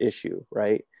issue,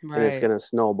 right? And it's Right. going to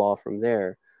snowball from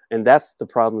there. And that's the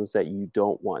problems that you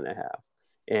don't want to have.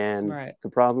 And Right. the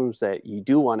problems that you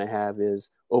do want to have is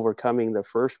overcoming the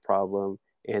first problem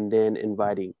and then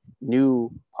inviting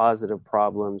new positive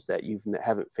problems that you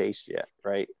haven't faced yet,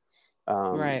 right?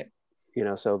 Um, Right.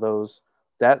 so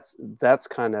that's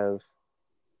kind of,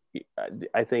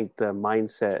 I think the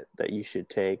mindset that you should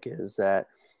take is that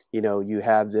you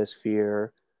have this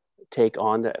fear, take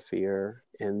on that fear,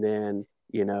 and then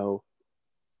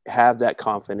have that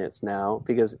confidence now,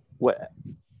 because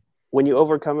when you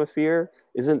overcome a fear,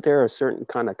 isn't there a certain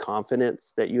kind of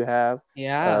confidence that you have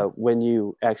Yeah. when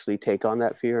you actually take on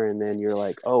that fear, and then you're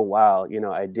like, oh wow,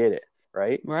 I did it,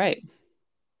 right? Right.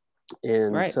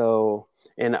 And Right. so,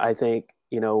 and I think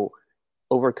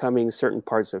overcoming certain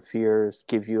parts of fears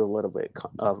gives you a little bit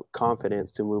of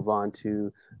confidence to move on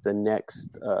to the next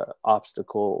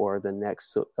obstacle or the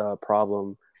next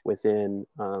problem within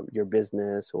your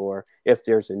business, or if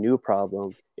there's a new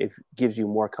problem, it gives you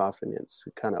more confidence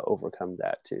to kind of overcome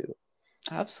that too.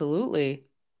 Absolutely.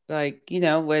 Like,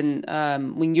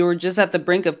 when you were just at the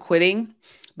brink of quitting,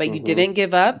 but you Mm-hmm. didn't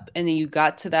give up, and then you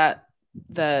got to that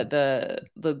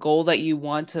the goal that you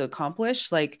want to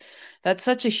accomplish, like that's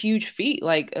such a huge feat,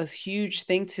 like a huge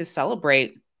thing to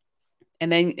celebrate.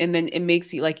 And then it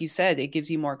makes you, like you said, it gives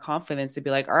you more confidence to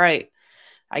be like, all right,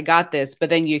 I got this. But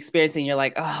then you experience it and you're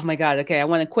like, oh my God, okay, I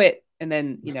want to quit. And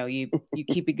then, you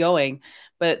keep it going.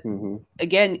 But Mm-hmm.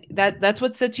 again, that's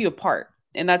what sets you apart.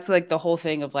 And that's like the whole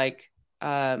thing of like,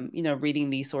 reading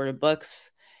these sort of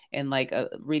books, and like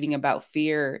reading about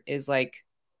fear, is like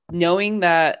knowing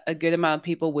that a good amount of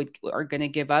people are going to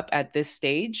give up at this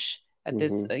stage, at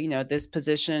this, Mm-hmm. this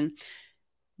position.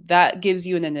 That gives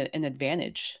you an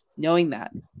advantage, knowing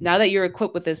that now that you're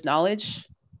equipped with this knowledge,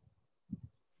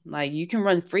 like you can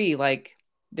run free. Like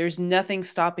there's nothing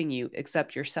stopping you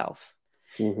except yourself.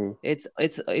 Mm-hmm.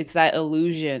 It's that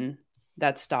illusion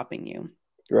that's stopping you.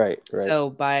 Right, right. So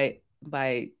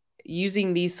by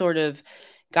using these sort of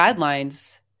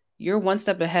guidelines, you're one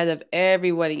step ahead of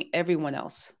everyone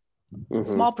else. Mm-hmm.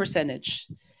 Small percentage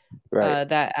Right.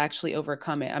 that actually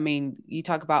overcome it. I mean, you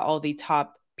talk about all the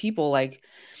top people like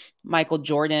Michael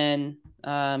Jordan.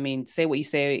 I mean, say what you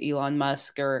say, Elon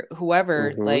Musk or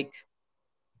whoever. Mm-hmm. Like,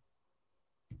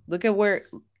 look at where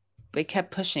they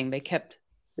kept pushing. They kept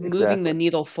moving the Exactly.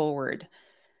 needle forward.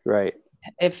 Right.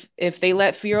 If they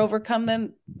let fear overcome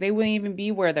them, they wouldn't even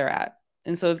be where they're at.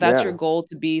 And so, if that's your Yeah. goal,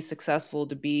 to be successful,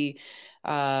 to be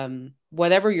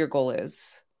whatever your goal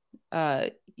is,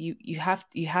 you have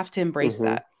to embrace Mm-hmm.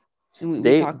 that. And we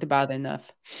They talked about it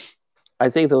enough. I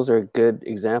think those are good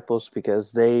examples,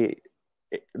 because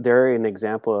they're an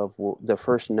example of the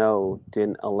first no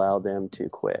didn't allow them to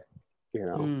quit,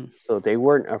 Mm, so they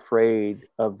weren't afraid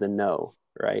of the no,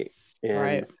 right? And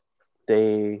right.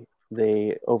 they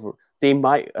they over they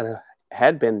might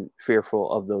had been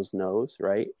fearful of those no's,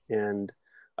 right? And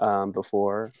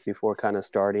before kind of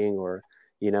starting, or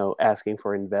asking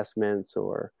for investments,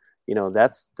 or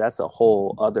that's a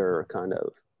whole other kind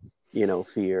of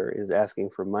fear, is asking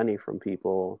for money from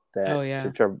people Oh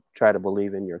that to yeah. try to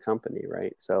believe in your company,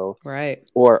 right? So, Right.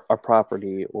 or a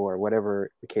property, or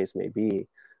whatever the case may be.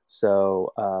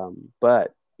 So,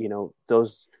 but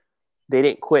those, they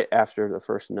didn't quit after the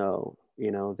first no.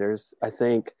 There's, I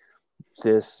think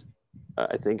this,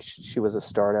 I think she was a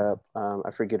startup.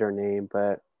 I forget her name,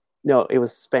 but no, it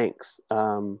was Spanx.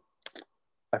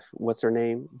 What's her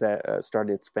name that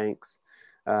started Spanx?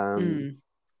 Um, Mm.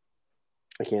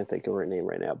 I can't think of her name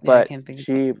right now, Yeah, I but can't think of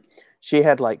it. she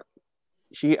had like,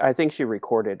 I think she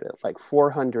recorded like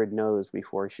 400 no's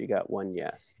before she got one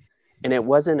yes. And it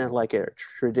wasn't like a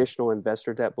traditional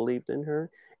investor that believed in her.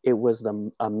 It was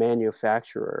a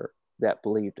manufacturer that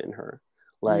believed in her.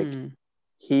 Like, Mm.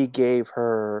 he gave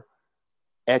her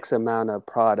X amount of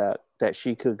product that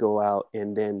she could go out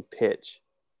and then pitch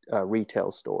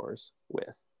retail stores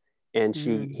with. And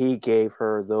Mm. he gave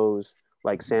her those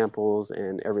like samples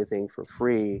and everything for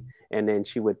free. And then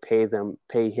she would pay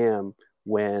him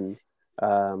when,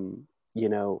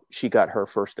 she got her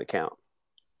first account.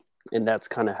 And that's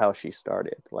kind of how she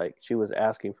started. Like, she was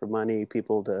asking for money,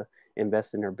 people to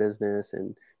invest in her business,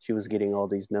 and she was getting all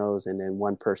these no's. And then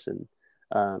one person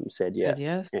said Said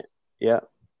yes. yes. Yeah.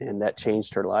 And that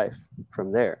changed her life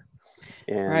from there.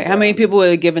 Right. And How many people would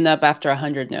have given up after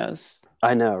 100 no's?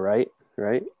 I know, right?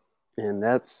 Right. And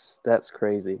that's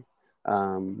crazy.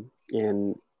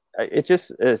 And it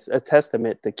just is a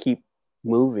testament to keep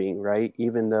moving, right?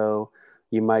 Even though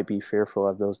you might be fearful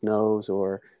of those no's,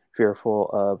 or fearful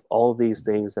of all these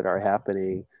things that are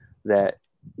happening, that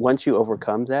once you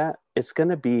overcome that, it's going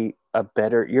to be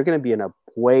you're going to be in a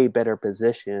way better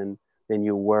position than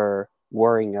you were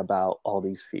worrying about all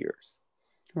these fears.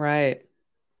 Right.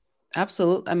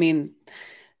 Absolutely. I mean,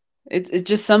 it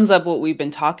just sums up what we've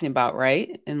been talking about,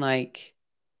 right? And like,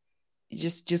 you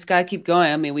just gotta keep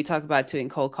going. I mean, we talk about it too in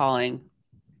cold calling.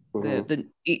 Hmm.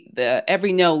 The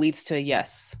every no leads to a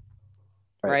yes,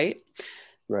 Right. right?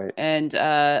 Right. And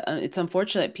it's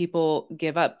unfortunate people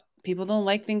give up. People don't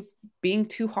like things being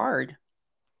too hard.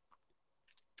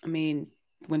 I mean,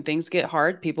 when things get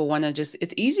hard, people want to just,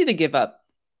 it's easy to give up.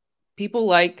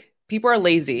 People are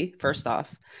lazy, first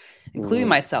off, including Hmm.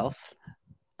 myself.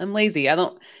 I'm lazy. I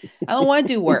don't want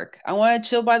to do work. I want to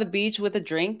chill by the beach with a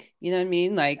drink. You know what I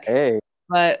mean? Like, Hey,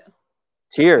 but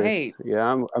cheers. hey, Yeah,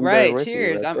 I'm there right. with you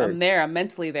Cheers. right there. I'm there. I'm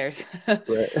mentally there.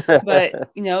 Right. But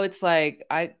it's like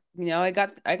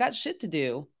I got shit to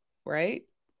do, right?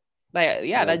 Like, yeah,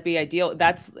 Yeah. that'd be ideal.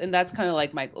 That's kind of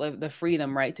like the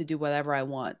freedom, right? To do whatever I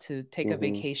want, to take a Hmm.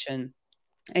 vacation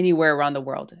anywhere around the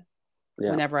world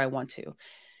Yeah. whenever I want to.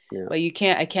 Yeah. But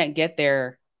I can't get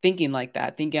there thinking like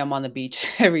that, thinking I'm on the beach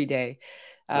every day.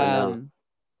 I know. Um,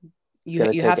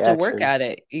 Got to you take have to work action. at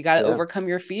it. You got to Yeah. overcome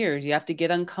your fears. You have to get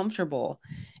uncomfortable,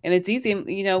 and it's easy.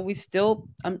 We still,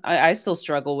 I still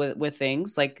struggle with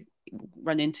things, like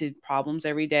run into problems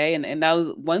every day. And that was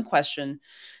one question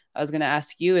I was going to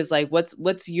ask you, is like,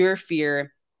 what's your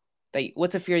fear,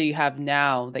 what's a fear you have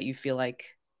now that you feel like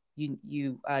you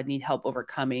need help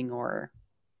overcoming, or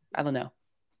I don't know.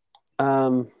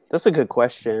 That's a good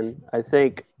question. I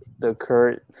think the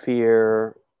current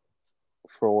fear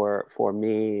for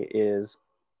me is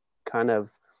kind of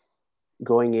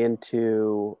going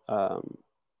into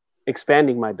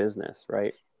expanding my business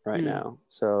right Mm, now.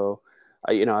 So,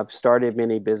 I've started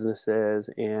many businesses,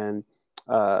 and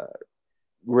uh,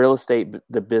 real estate,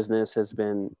 the business has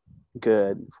been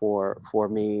good for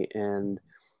me, and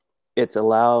it's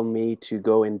allowed me to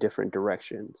go in different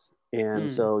directions. And mm,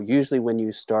 so usually when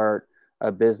you start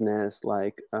a business,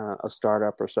 like a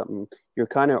startup or something, you're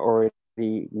kind of already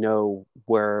know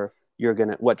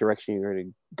what direction you're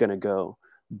gonna go.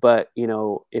 But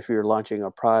if you're launching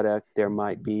a product, there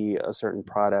might be a certain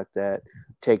product that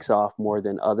takes off more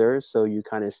than others, so you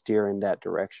kind of steer in that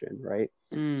direction, right?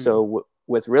 So mm.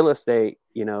 with real estate,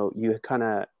 you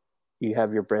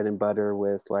have your bread and butter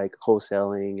with like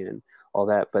wholesaling and all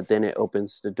that, but then it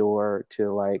opens the door to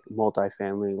like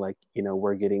multifamily, like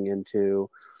we're getting into,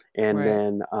 and Right.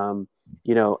 then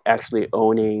actually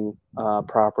owning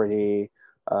property,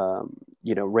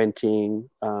 renting,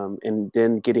 and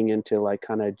then getting into like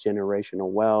kind of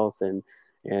generational wealth and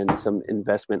some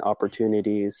investment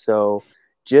opportunities. So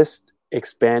just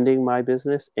expanding my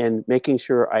business and making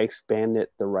sure I expand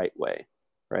it the right way,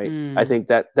 right? I Mm, think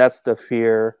that's the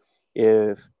fear,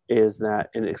 if is that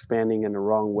in expanding in the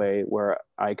wrong way where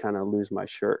I kind of lose my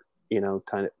shirt,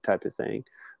 type of thing.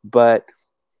 But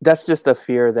that's just a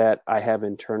fear that I have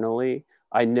internally.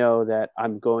 I know that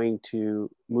I'm going to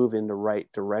move in the right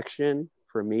direction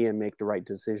for me and make the right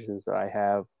decisions that I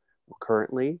have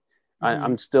currently, Mm-hmm.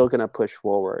 I'm still going to push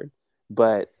forward.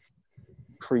 But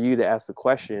for you to ask the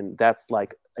question, that's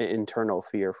like an internal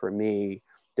fear for me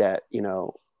that,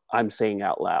 I'm saying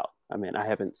out loud. I mean, I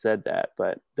haven't said that,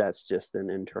 but that's just an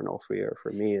internal fear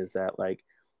for me, is that like,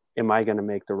 am I going to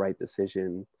make the right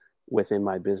decision within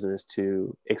my business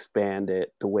to expand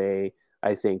it the way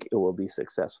I think it will be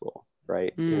successful,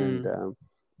 right? Mm.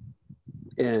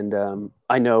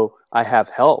 I know I have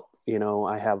help.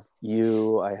 I have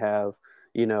you. I have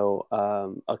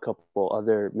a couple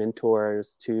other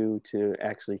mentors to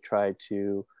actually try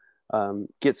to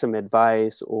get some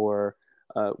advice, or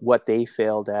what they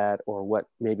failed at, or what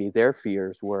maybe their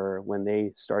fears were when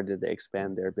they started to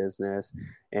expand their business,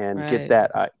 and Right.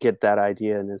 get that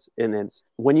idea. And it's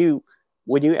when you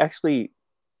actually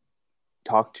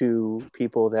talk to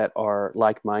people that are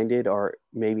like-minded, or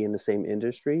maybe in the same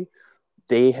industry,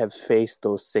 they have faced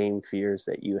those same fears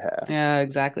that you have, Yeah,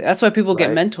 exactly. That's why people get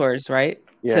right? mentors, right?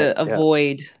 Yeah, To yeah,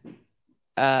 avoid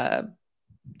uh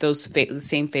the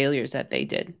same failures that they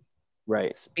did.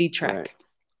 right, Speed right. track.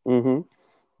 Mm-hmm.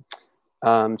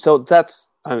 So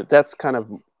that's kind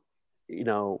of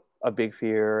a big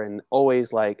fear, and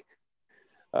always like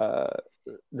uh,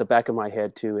 the back of my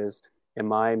head too is,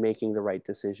 am I making the right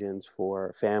decisions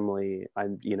for family?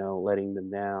 I'm letting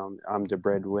them down. I'm the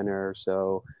breadwinner,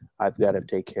 so I've got to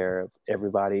take care of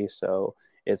everybody. So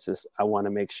it's just, I want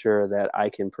to make sure that I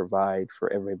can provide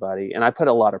for everybody, and I put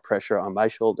a lot of pressure on my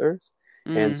shoulders,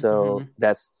 and so Mm-hmm.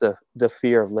 that's the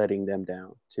fear of letting them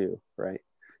down too, right?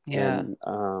 Yeah.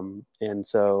 And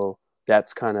so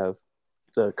that's kind of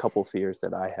the couple fears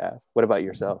that I have. What about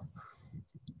yourself?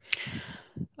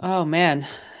 Oh man.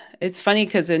 It's funny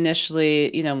because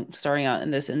initially, starting out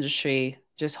in this industry,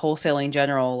 just wholesaling in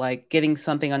general, like getting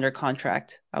something under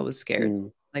contract, I was scared.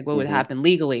 Mm. Like what would Mm-hmm. happen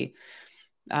legally?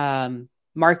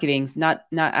 Marketing's not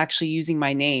actually using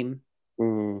my name.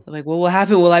 Mm-hmm. Like, what will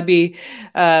happen? Will I be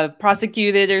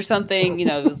prosecuted or something?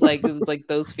 It was like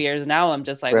those fears. Now I'm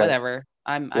just like, Right. whatever.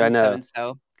 I'm Yeah, I I'm so know. and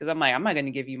so, because I'm like, I'm not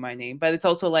gonna give you my name. But it's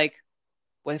also like,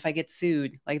 what if I get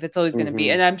sued? Like that's always gonna be.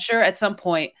 Mm-hmm. And I'm sure at some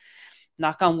point,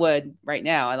 knock on wood, right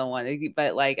now, I don't want to,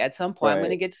 but like at some point I'm gonna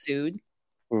Right. get sued.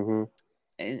 Mm-hmm.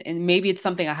 And maybe it's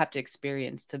something I have to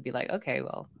experience to be like, okay,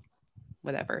 well,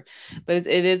 whatever. But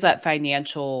it is that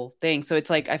financial thing. So it's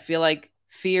like I feel like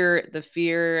the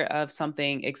fear of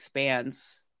something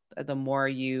expands the more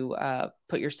you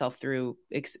put yourself through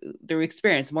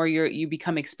experience. The more you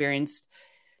become experienced,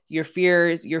 your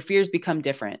fears become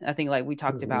different. I think like we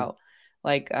talked Mm-hmm. about,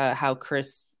 like how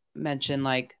Chris mentioned,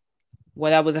 like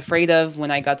what I was afraid of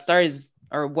when I got started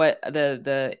or what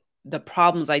the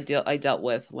problems I dealt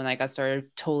with when I got started are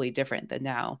totally different than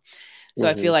now. So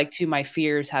I Mm-hmm. feel like too my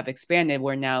fears have expanded,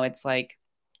 where now it's like,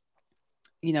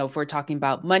 if we're talking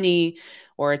about money,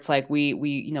 or it's like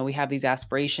we have these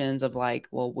aspirations of like,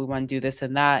 well, we want to do this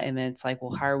and that, and then it's like,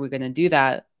 well, how are we going to do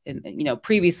that? And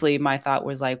previously my thought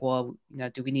was like, well,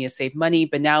 do we need to save money?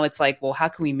 But now it's like, well, how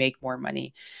can we make more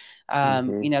money?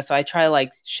 Mm-hmm. So I try to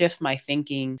like shift my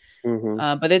thinking.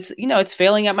 Mm-hmm. But it's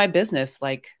failing at my business,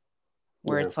 like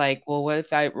where Yeah. it's like, well, what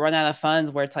if I run out of funds,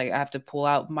 where it's like I have to pull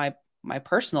out my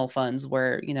personal funds,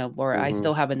 where I Mm-hmm.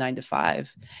 still have a 9 to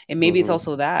 5. And maybe it's Mm-hmm.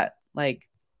 also that, like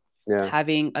Yeah.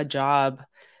 having a job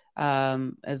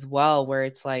as well, where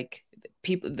it's like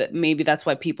people that maybe that's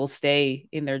why people stay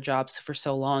in their jobs for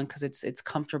so long, because it's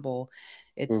comfortable,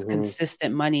 it's Mm-hmm.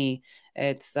 consistent money.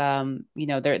 It's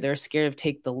they're scared of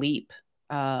take the leap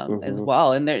as Mm-hmm.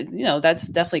 well. And that's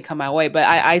definitely come my way. But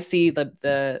I see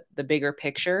the bigger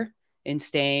picture in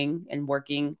staying and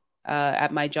working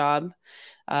at my job.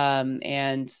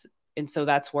 And so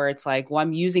that's where it's like, well,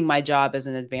 I'm using my job as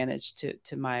an advantage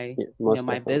to my Yeah, most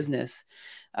my definitely. business.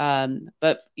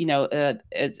 But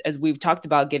as we've talked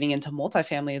about getting into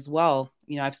multifamily as well,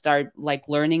 I've started like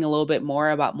learning a little bit more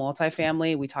about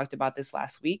multifamily. We talked about this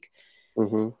last week,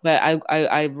 Mm-hmm. but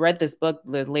I read this book,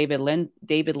 the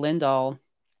David Lindahl,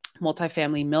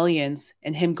 Multifamily Millions,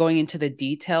 and him going into the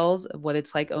details of what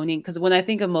it's like owning. Because when I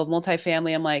think of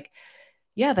multifamily, I'm like,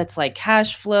 yeah, that's like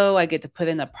cash flow. I get to put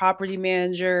in a property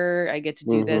manager. I get to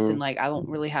do this, Mm-hmm. and like I don't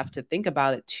really have to think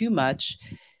about it too much.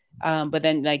 But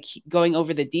then like going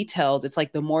over the details, it's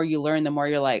like the more you learn, the more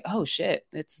you're like, oh shit,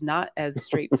 it's not as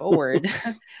straightforward.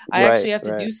 I Right. actually have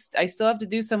to Right. I still have to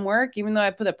do some work, even though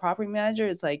I put a property manager.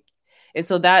 It's like, and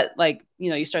so that like,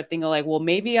 you start thinking like, well,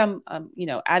 maybe I'm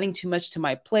adding too much to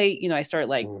my plate. I start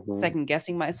like Mm-hmm. second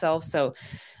guessing myself. So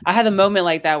I had a moment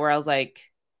like that where I was like,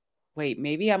 wait,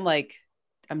 maybe I'm like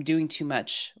I'm doing too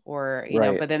much, or,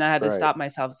 Right. but then I had to Right. stop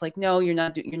myself. It's like, no, you're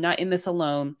not in this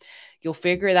alone. You'll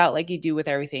figure it out like you do with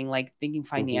everything, like thinking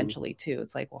Mm-hmm. financially too.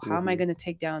 It's like, well, how am I Mm-hmm. going to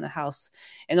take down a house?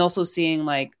 And also seeing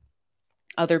like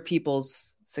other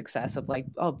people's success of like,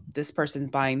 oh, this person's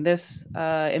buying this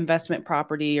investment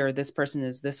property, or this person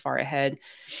is this far ahead.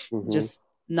 Mm-hmm. Just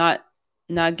not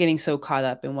getting so caught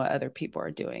up in what other people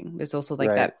are doing. There's also like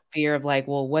Right. that fear of like,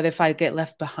 well, what if I get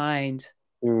left behind?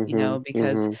 Mm-hmm.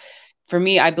 Because Mm-hmm. for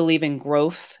me, I believe in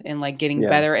growth and like getting Yeah.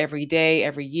 better every day,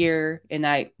 every year. And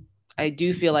I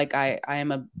do feel like I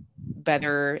am a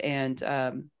better, and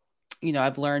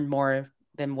I've learned more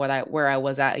than where I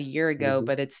was at a year ago, Mm-hmm.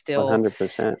 but it's still,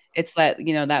 100%. it's that,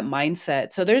 that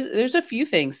mindset. So there's a few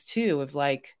things too of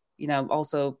like,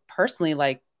 also personally,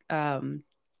 like,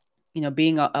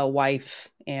 being a wife,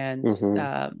 and,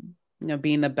 Mm-hmm.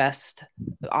 being the best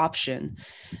option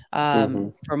Mm-hmm.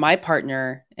 for my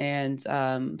partner. And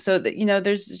so that,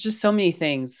 there's just so many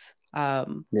things that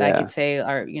I could Yeah. say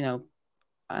are,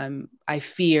 I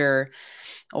fear,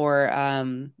 or,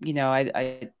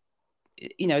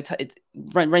 it's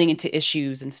running into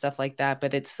issues and stuff like that.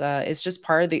 But it's just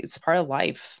it's part of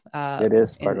life. It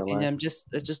is part And, of life. I'm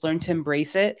just learn to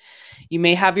embrace it. You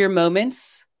may have your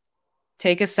moments,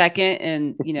 take a second,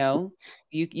 and,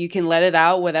 you can let it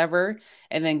out, whatever,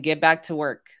 and then get back to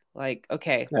work. Like,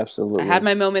 okay, I had Absolutely.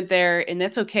 my moment there, and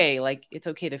that's okay. Like, it's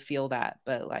okay to feel that,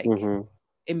 but like, Mm-hmm.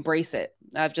 embrace it.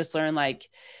 I've just learned, like,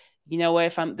 what,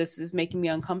 if this is making me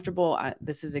uncomfortable,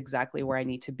 this is exactly where I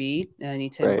need to be, and I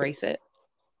need to Right. embrace it.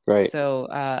 Right. So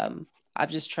I've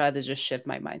just tried to just shift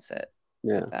my mindset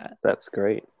Yeah. with that. That's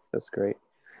great. That's great.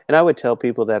 And I would tell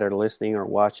people that are listening or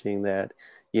watching that,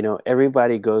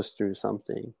 everybody goes through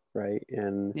something, right?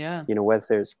 And, Yeah.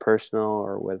 whether it's personal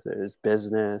or whether it's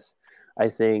business, I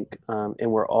think,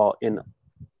 and we're all in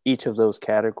each of those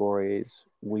categories,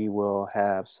 we will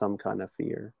have some kind of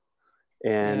fear.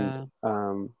 And,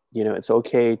 Yeah. it's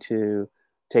okay to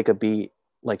take a beat,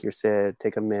 like you said,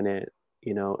 take a minute,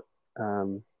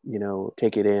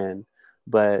 take it in,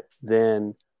 but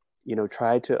then,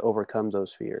 try to overcome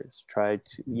those fears. Try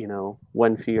to,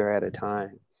 one fear at a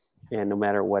time, and no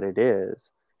matter what it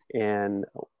is. And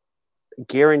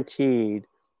guaranteed,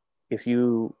 if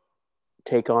you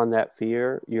take on that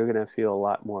fear, you're going to feel a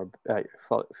lot more,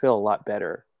 feel a lot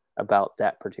better about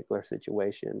that particular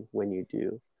situation when you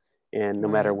do. And no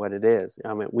matter Right. what it is,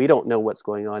 I mean, we don't know what's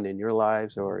going on in your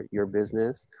lives or your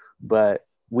business, but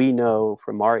we know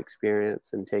from our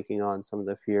experience and taking on some of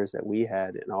the fears that we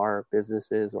had in our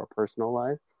businesses or personal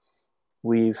life,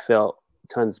 we felt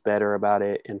tons better about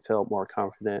it and felt more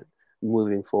confident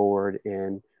moving forward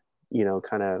and,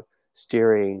 kind of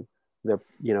steering the,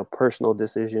 personal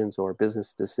decisions or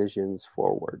business decisions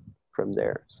forward from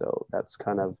there. So that's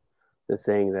kind of the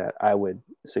thing that I would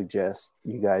suggest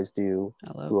you guys do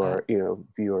I love who that. are,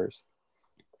 viewers.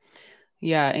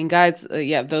 Yeah. And guys,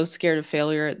 yeah, those scared of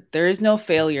failure, there is no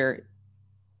failure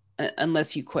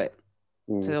unless you quit.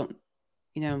 Mm, So,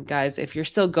 guys, if you're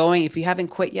still going, if you haven't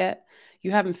quit yet,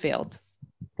 you haven't failed.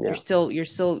 yeah. You're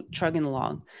still chugging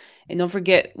along. And don't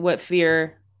forget what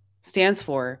fear stands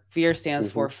for. Fear stands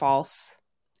Mm-hmm. for false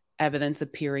evidence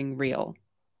appearing real.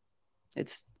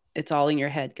 It's it's all in your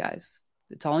head, guys.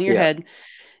 It's all in your Yeah. head.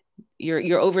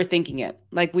 You're overthinking it,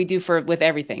 like we do with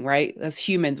everything, right? As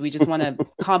humans, we just want to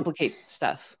complicate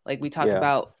stuff. Like we talk Yeah.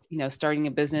 about, starting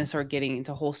a business or getting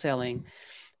into wholesaling.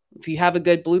 If you have a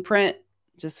good blueprint,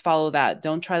 just follow that.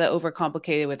 Don't try to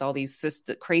overcomplicate it with all these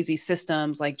crazy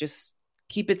systems. Like, just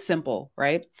keep it simple,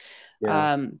 right?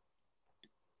 Yeah. Um,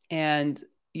 and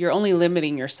you're only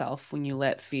limiting yourself when you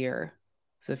let fear.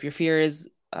 So if your fear is,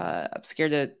 I'm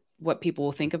scared of what people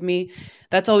will think of me,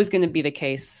 that's always going to be the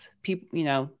case. People,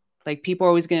 like, people are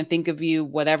always going to think of you,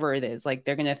 whatever it is. Like,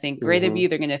 they're going to think great of Mm-hmm. you.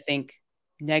 They're going to think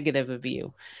negative of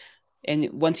you. And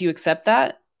once you accept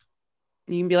that,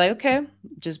 you can be like, okay,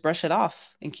 just brush it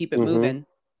off and keep it Mm-hmm. moving.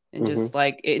 And Mm-hmm. just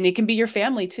like, and it can be your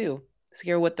family too.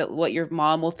 Scare what your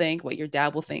mom will think, what your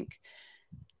dad will think.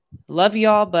 Love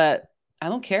y'all, but I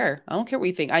don't care. I don't care what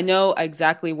you think. I know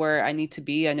exactly where I need to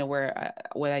be. I know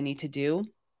what I need to do,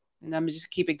 and I'm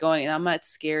just keep it going. And I'm not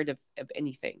scared of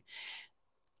anything.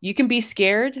 You can be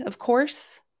scared, of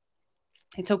course.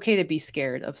 It's okay to be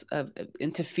scared of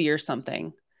and to fear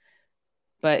something.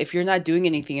 But if you're not doing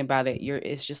anything about it, you're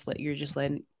just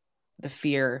letting the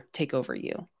fear take over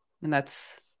you, and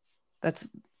that's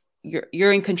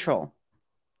you're in control.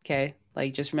 Okay,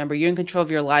 like, just remember, you're in control of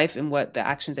your life and what the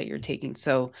actions that you're taking.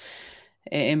 So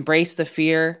embrace the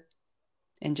fear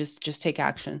and just take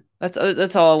action.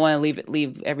 That's all I want to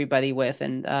leave everybody with.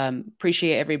 And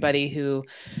appreciate everybody who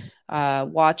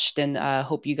watched, and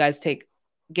hope you guys take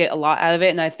get a lot out of it.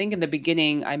 And I think in the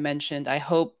beginning I mentioned, I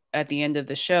hope at the end of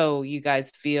the show, you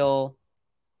guys feel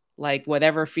like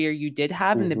whatever fear you did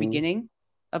have in the Mm-hmm. beginning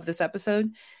of this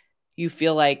episode, you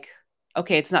feel like,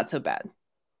 okay, it's not so bad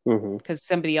Mm-hmm. because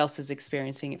somebody else is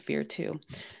experiencing fear too.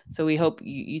 So we hope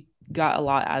you got a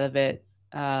lot out of it.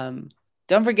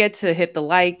 Don't forget to hit the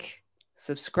like,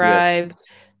 subscribe, Yes.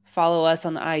 follow us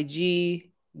on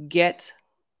IG, get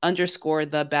underscore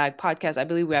the bag podcast. I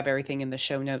believe we have everything in the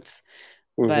show notes.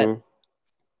 But Mm-hmm.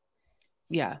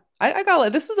 yeah, I got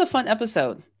it. This is a fun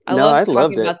episode. I No, I love talking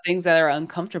loved it. about things that are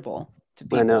uncomfortable to I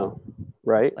people. know,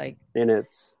 right? Like, And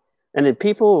then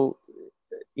people,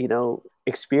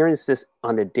 experience this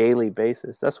on a daily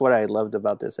basis. That's what I loved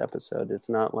about this episode. It's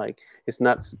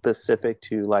not specific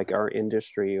to like our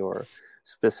industry or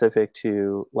specific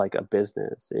to like a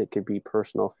business. It could be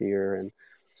personal fear, and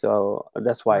so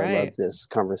that's why I love right. this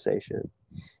conversation.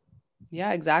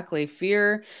 Yeah, exactly.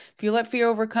 Fear, if you let fear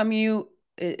overcome you,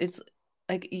 it's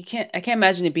like I can't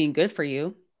imagine it being good for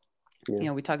you.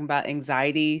 Yeah. We're talking about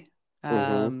anxiety,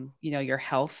 Mm-hmm. your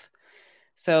health.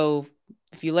 So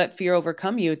if you let fear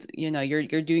overcome you, it's,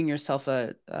 you're doing yourself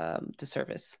a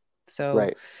disservice. So,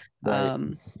 Right. Right.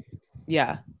 um,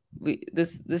 yeah,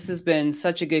 this has been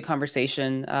such a good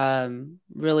conversation.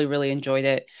 Really, really enjoyed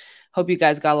it. Hope you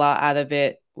guys got a lot out of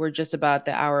it. We're just about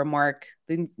the hour mark.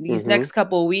 These Mm-hmm. next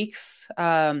couple of weeks,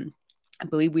 I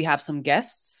believe we have some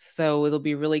guests, so it'll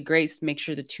be really great. So make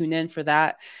sure to tune in for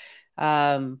that.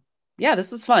 Yeah,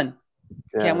 this was fun.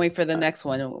 Can't Yeah. wait for the next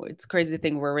one. It's crazy to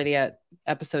think we're already at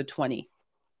episode 20.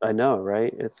 I know,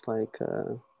 right? It's like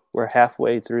we're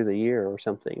halfway through the year or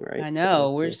something, right? I So know.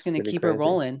 it's We're just it's gonna pretty keep it crazy.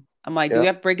 rolling. I'm like, do we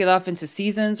Yep. have to break it off into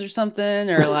seasons or something?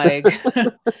 Or like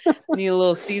need a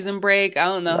little season break? I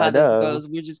don't know I how this know. goes.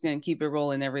 We're just gonna keep it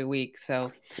rolling every week.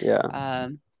 So Yeah.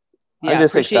 um I'm yeah,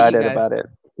 just appreciate you excited guys. about it.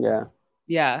 Yeah.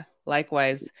 Yeah,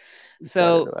 likewise. Excited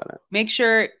So about it. make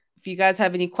sure if you guys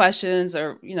have any questions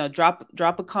or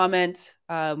drop a comment,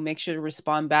 make sure to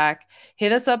respond back.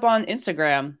 Hit us up on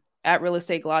Instagram at Real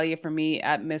Estate Gladia for me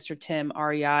at Mr. Tim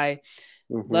REI.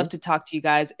 Mm-hmm. Love to talk to you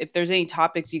guys. If there's any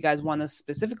topics you guys want us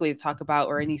specifically to talk about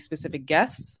or any specific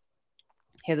guests,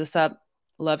 hit us up.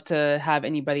 Love to have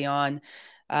anybody on.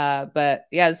 But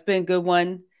yeah, it's been a good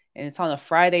one. And it's on a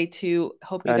Friday too.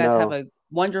 Hope you I guys have know. a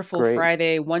wonderful Great.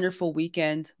 Friday, wonderful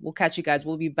weekend. We'll catch you guys.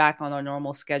 We'll be back on our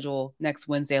normal schedule next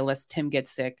Wednesday unless Tim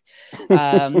gets sick.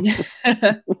 Um,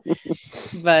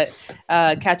 but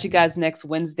catch you guys next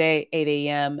Wednesday, 8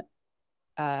 a.m.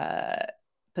 Uh,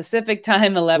 Pacific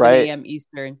time, 11 Right. a.m.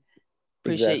 Eastern.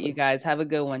 Appreciate you Exactly. guys. Have a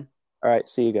good one. All right.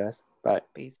 See you guys. Bye.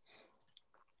 Peace.